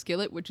 smash, home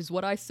skillet, which is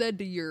what I said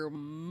to your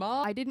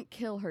mom. I didn't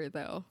kill her,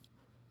 though.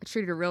 I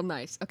treated her real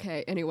nice.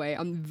 Okay, anyway,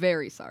 I'm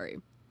very sorry.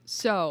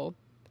 So,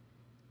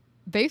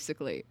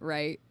 basically,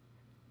 right,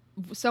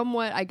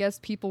 somewhat, I guess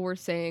people were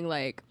saying,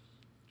 like,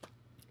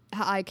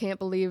 I can't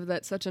believe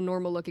that such a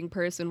normal looking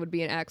person would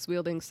be an axe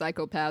wielding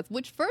psychopath.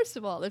 Which, first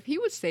of all, if he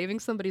was saving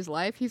somebody's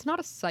life, he's not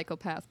a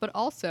psychopath. But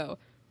also,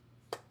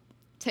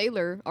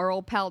 Taylor, our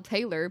old pal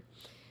Taylor,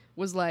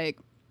 was like,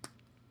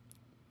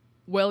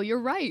 well, you're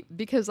right,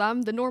 because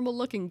I'm the normal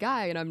looking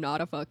guy and I'm not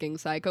a fucking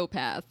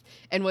psychopath.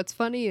 And what's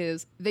funny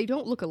is they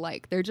don't look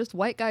alike. They're just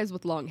white guys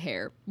with long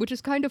hair, which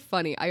is kind of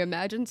funny. I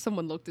imagine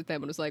someone looked at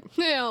them and was like,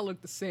 they all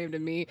look the same to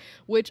me,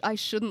 which I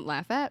shouldn't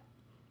laugh at,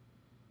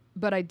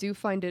 but I do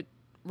find it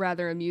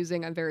rather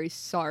amusing. I'm very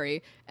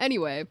sorry.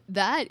 Anyway,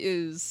 that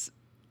is...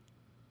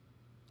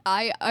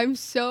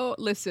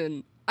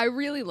 Listen, I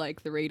really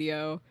like the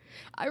radio.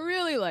 I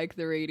really like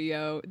the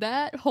radio.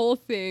 That whole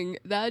thing,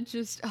 that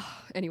just...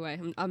 anyway,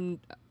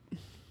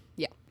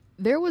 yeah.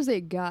 There was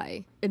a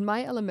guy in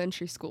my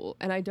elementary school,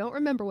 and I don't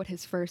remember what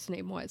his first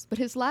name was, but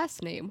his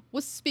last name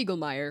was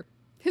Spiegelmeier.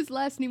 His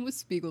last name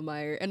was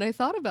Spiegelmeier, and I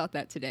thought about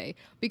that today,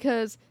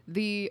 because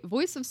the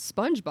voice of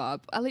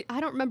SpongeBob,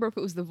 I don't remember if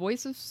it was the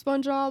voice of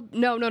SpongeBob.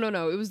 No.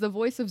 It was the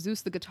voice of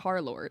Zeus the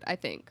Guitar Lord, I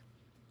think.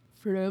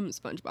 From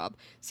SpongeBob.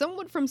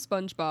 Someone from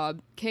SpongeBob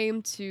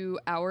came to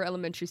our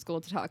elementary school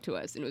to talk to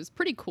us, and it was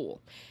pretty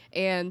cool.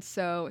 And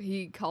so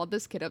he called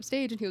this kid up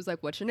stage, and he was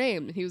like, what's your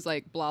name? And he was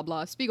like, blah,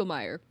 blah,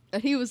 Spiegelmeier.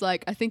 And he was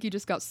like, I think you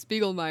just got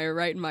Spiegelmeier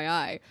right in my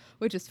eye,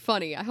 which is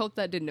funny. I hope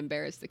that didn't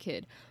embarrass the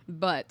kid.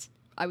 But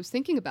I was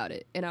thinking about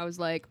it, and I was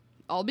like,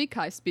 I'll be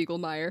Kai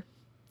Spiegelmeier.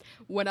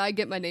 When I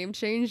get my name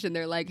changed and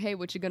they're like, hey,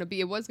 what you gonna be?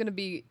 It was gonna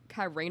be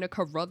Kyrena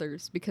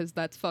Carruthers, because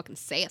that's fucking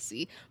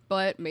sassy.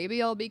 But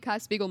maybe I'll be Kai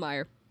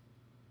Spiegelmeier.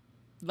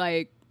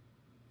 Like,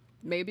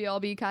 maybe I'll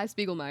be Kai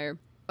Spiegelmeier.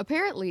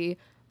 Apparently,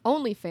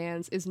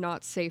 OnlyFans is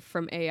not safe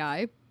from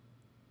AI.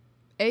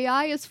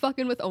 AI is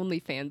fucking with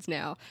OnlyFans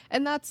now,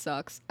 and that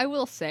sucks. I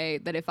will say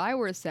that if I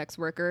were a sex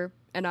worker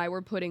and I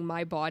were putting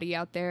my body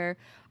out there,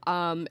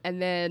 and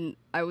then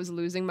I was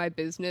losing my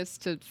business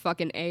to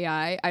fucking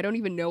AI, I don't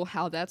even know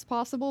how that's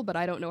possible, but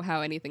I don't know how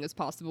anything is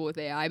possible with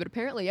AI, but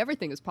apparently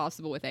everything is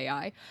possible with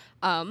AI.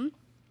 I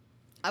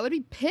would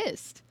be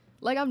pissed.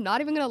 Like, I'm not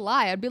even gonna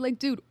lie. I'd be like,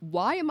 dude,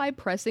 why am I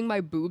pressing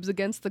my boobs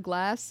against the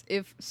glass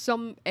if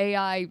some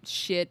AI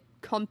shit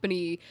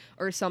company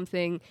or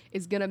something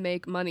is gonna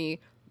make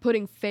money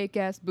putting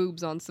fake-ass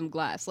boobs on some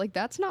glass? Like,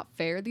 that's not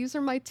fair. These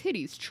are my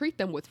titties. Treat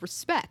them with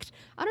respect.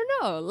 I don't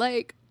know.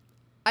 Like,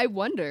 I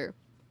wonder.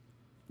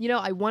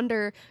 I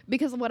wonder,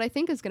 because what I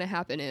think is gonna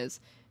happen is,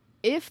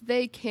 if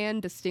they can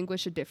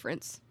distinguish a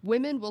difference,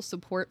 women will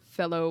support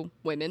fellow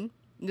women.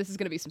 This is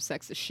going to be some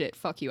sexist shit.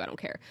 Fuck you, I don't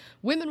care.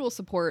 Women will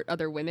support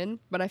other women,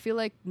 but I feel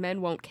like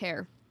men won't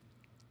care.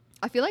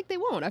 I feel like they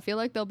won't. I feel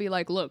like they'll be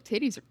like, look,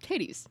 titties are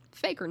titties.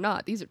 Fake or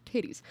not, these are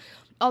titties.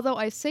 Although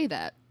I say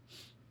that,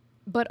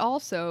 but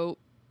also,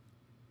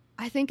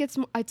 I think it's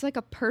like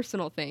a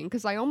personal thing,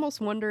 because I almost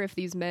wonder if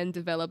these men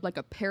develop like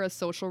a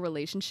parasocial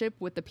relationship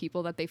with the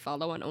people that they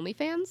follow on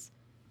OnlyFans.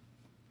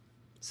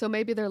 So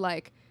maybe they're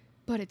like,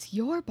 but it's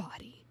your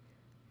body.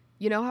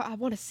 I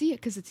want to see it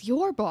because it's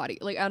your body.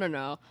 Like, I don't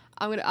know.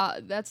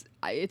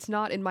 It's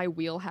not in my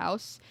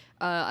wheelhouse.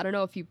 I don't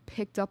know if you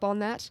picked up on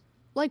that.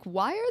 Like,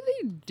 why are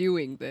they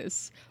doing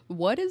this?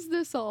 What is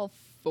this all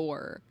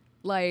for?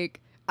 Like,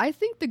 I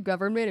think the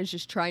government is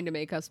just trying to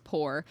make us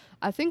poor.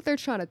 I think they're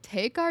trying to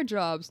take our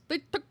jobs. They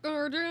took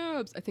our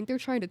jobs. I think they're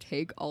trying to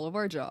take all of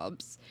our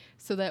jobs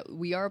so that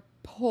we are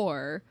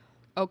poor.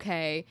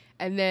 Okay.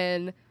 And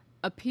then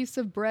a piece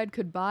of bread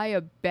could buy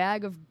a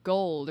bag of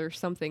gold or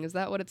something. Is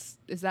that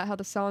how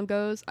the song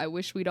goes? I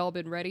wish we'd all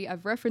been ready.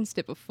 I've referenced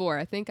it before.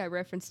 I think I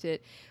referenced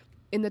it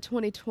in the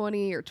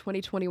 2020 or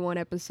 2021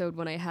 episode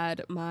when I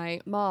had my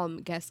mom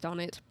guest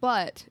on it.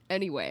 But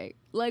anyway,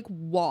 like,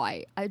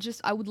 why?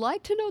 I would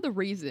like to know the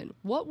reason.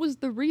 What was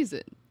the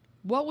reason?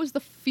 What was the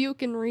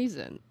fucking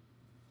reason?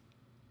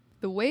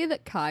 The way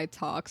that Kai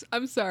talks,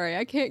 I'm sorry,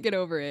 I can't get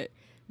over it.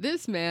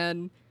 This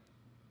man,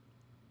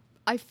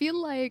 I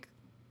feel like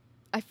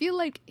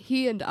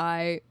he and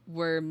I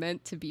were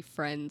meant to be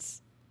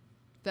friends.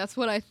 That's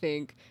what I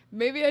think.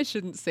 Maybe I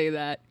shouldn't say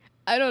that.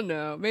 I don't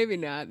know. Maybe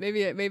not.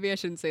 Maybe I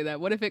shouldn't say that.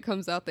 What if it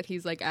comes out that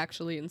he's like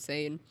actually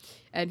insane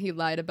and he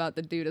lied about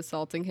the dude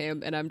assaulting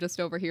him, and I'm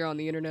just over here on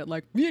the internet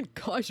like, me and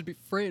Kai should be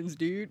friends,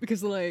 dude,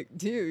 because like,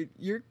 dude,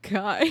 you're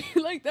Kai.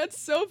 Like, that's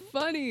so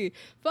funny.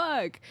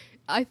 Fuck.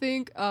 I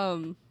think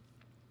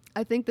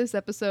this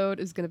episode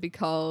is going to be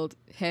called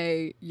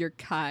Hey, You're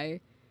Kai.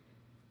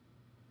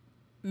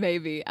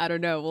 Maybe. I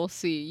don't know. We'll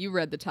see. You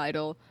read the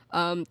title.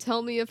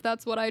 Tell me if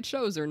that's what I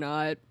chose or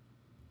not.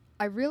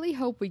 I really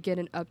hope we get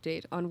an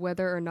update on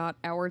whether or not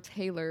our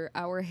Taylor,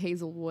 our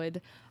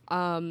Hazelwood,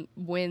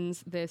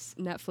 wins this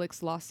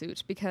Netflix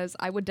lawsuit, because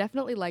I would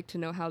definitely like to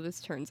know how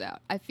this turns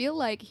out. I feel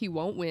like he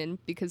won't win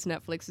because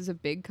Netflix is a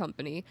big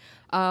company,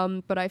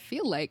 but I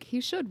feel like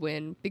he should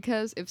win,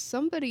 because if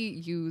somebody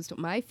used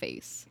my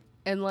face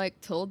and like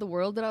told the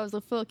world that I was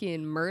a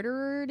fucking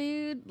murderer,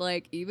 dude,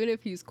 like, even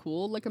if he's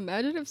cool, like,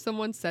 imagine if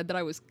someone said that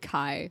I was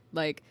Kai.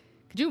 Like,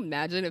 could you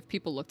imagine if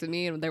people looked at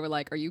me and they were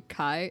like, are you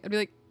Kai? I'd be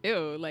like,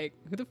 ew, like,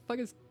 who the fuck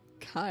is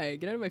Kai?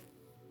 Get out of my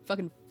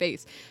fucking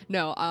face.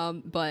 No,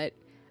 but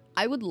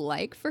I would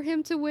like for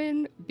him to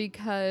win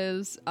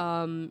because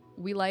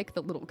we like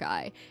the little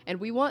guy and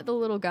we want the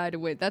little guy to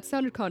win. That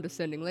sounded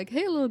condescending, like,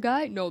 hey, little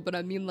guy. No, but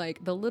I mean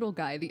like the little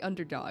guy, the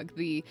underdog,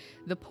 the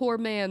poor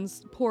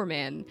man's poor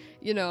man.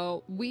 You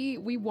know, we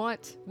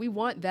want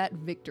that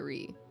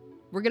victory.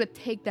 We're gonna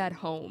take that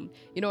home.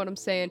 You know what I'm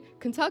saying?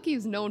 Kentucky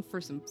is known for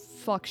some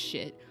fuck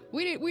shit.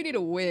 We need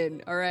a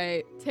win, all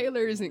right?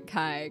 Taylor isn't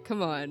Kai.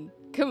 Come on.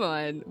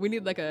 We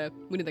need like a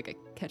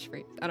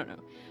catchphrase. I don't know.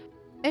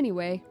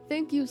 Anyway,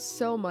 thank you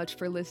so much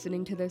for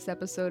listening to this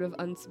episode of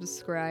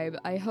Unsubscribe.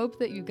 I hope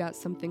that you got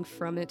something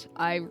from it.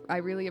 I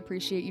really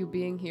appreciate you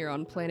being here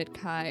on Planet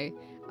Kai.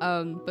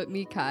 But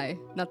me Kai,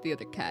 not the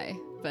other Kai.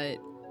 But,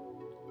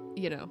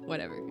 you know,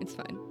 whatever. It's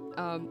fine.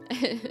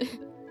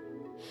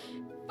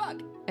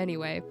 Fuck!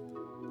 Anyway,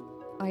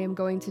 I am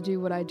going to do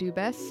what I do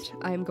best.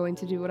 I am going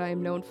to do what I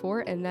am known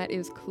for, and that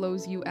is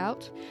close you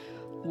out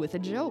with a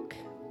joke.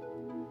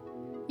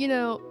 You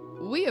know,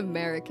 we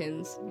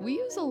Americans, we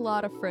use a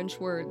lot of French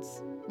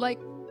words, like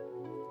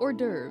hors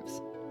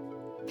d'oeuvres.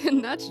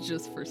 And that's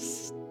just for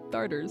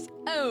starters.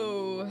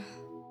 Oh,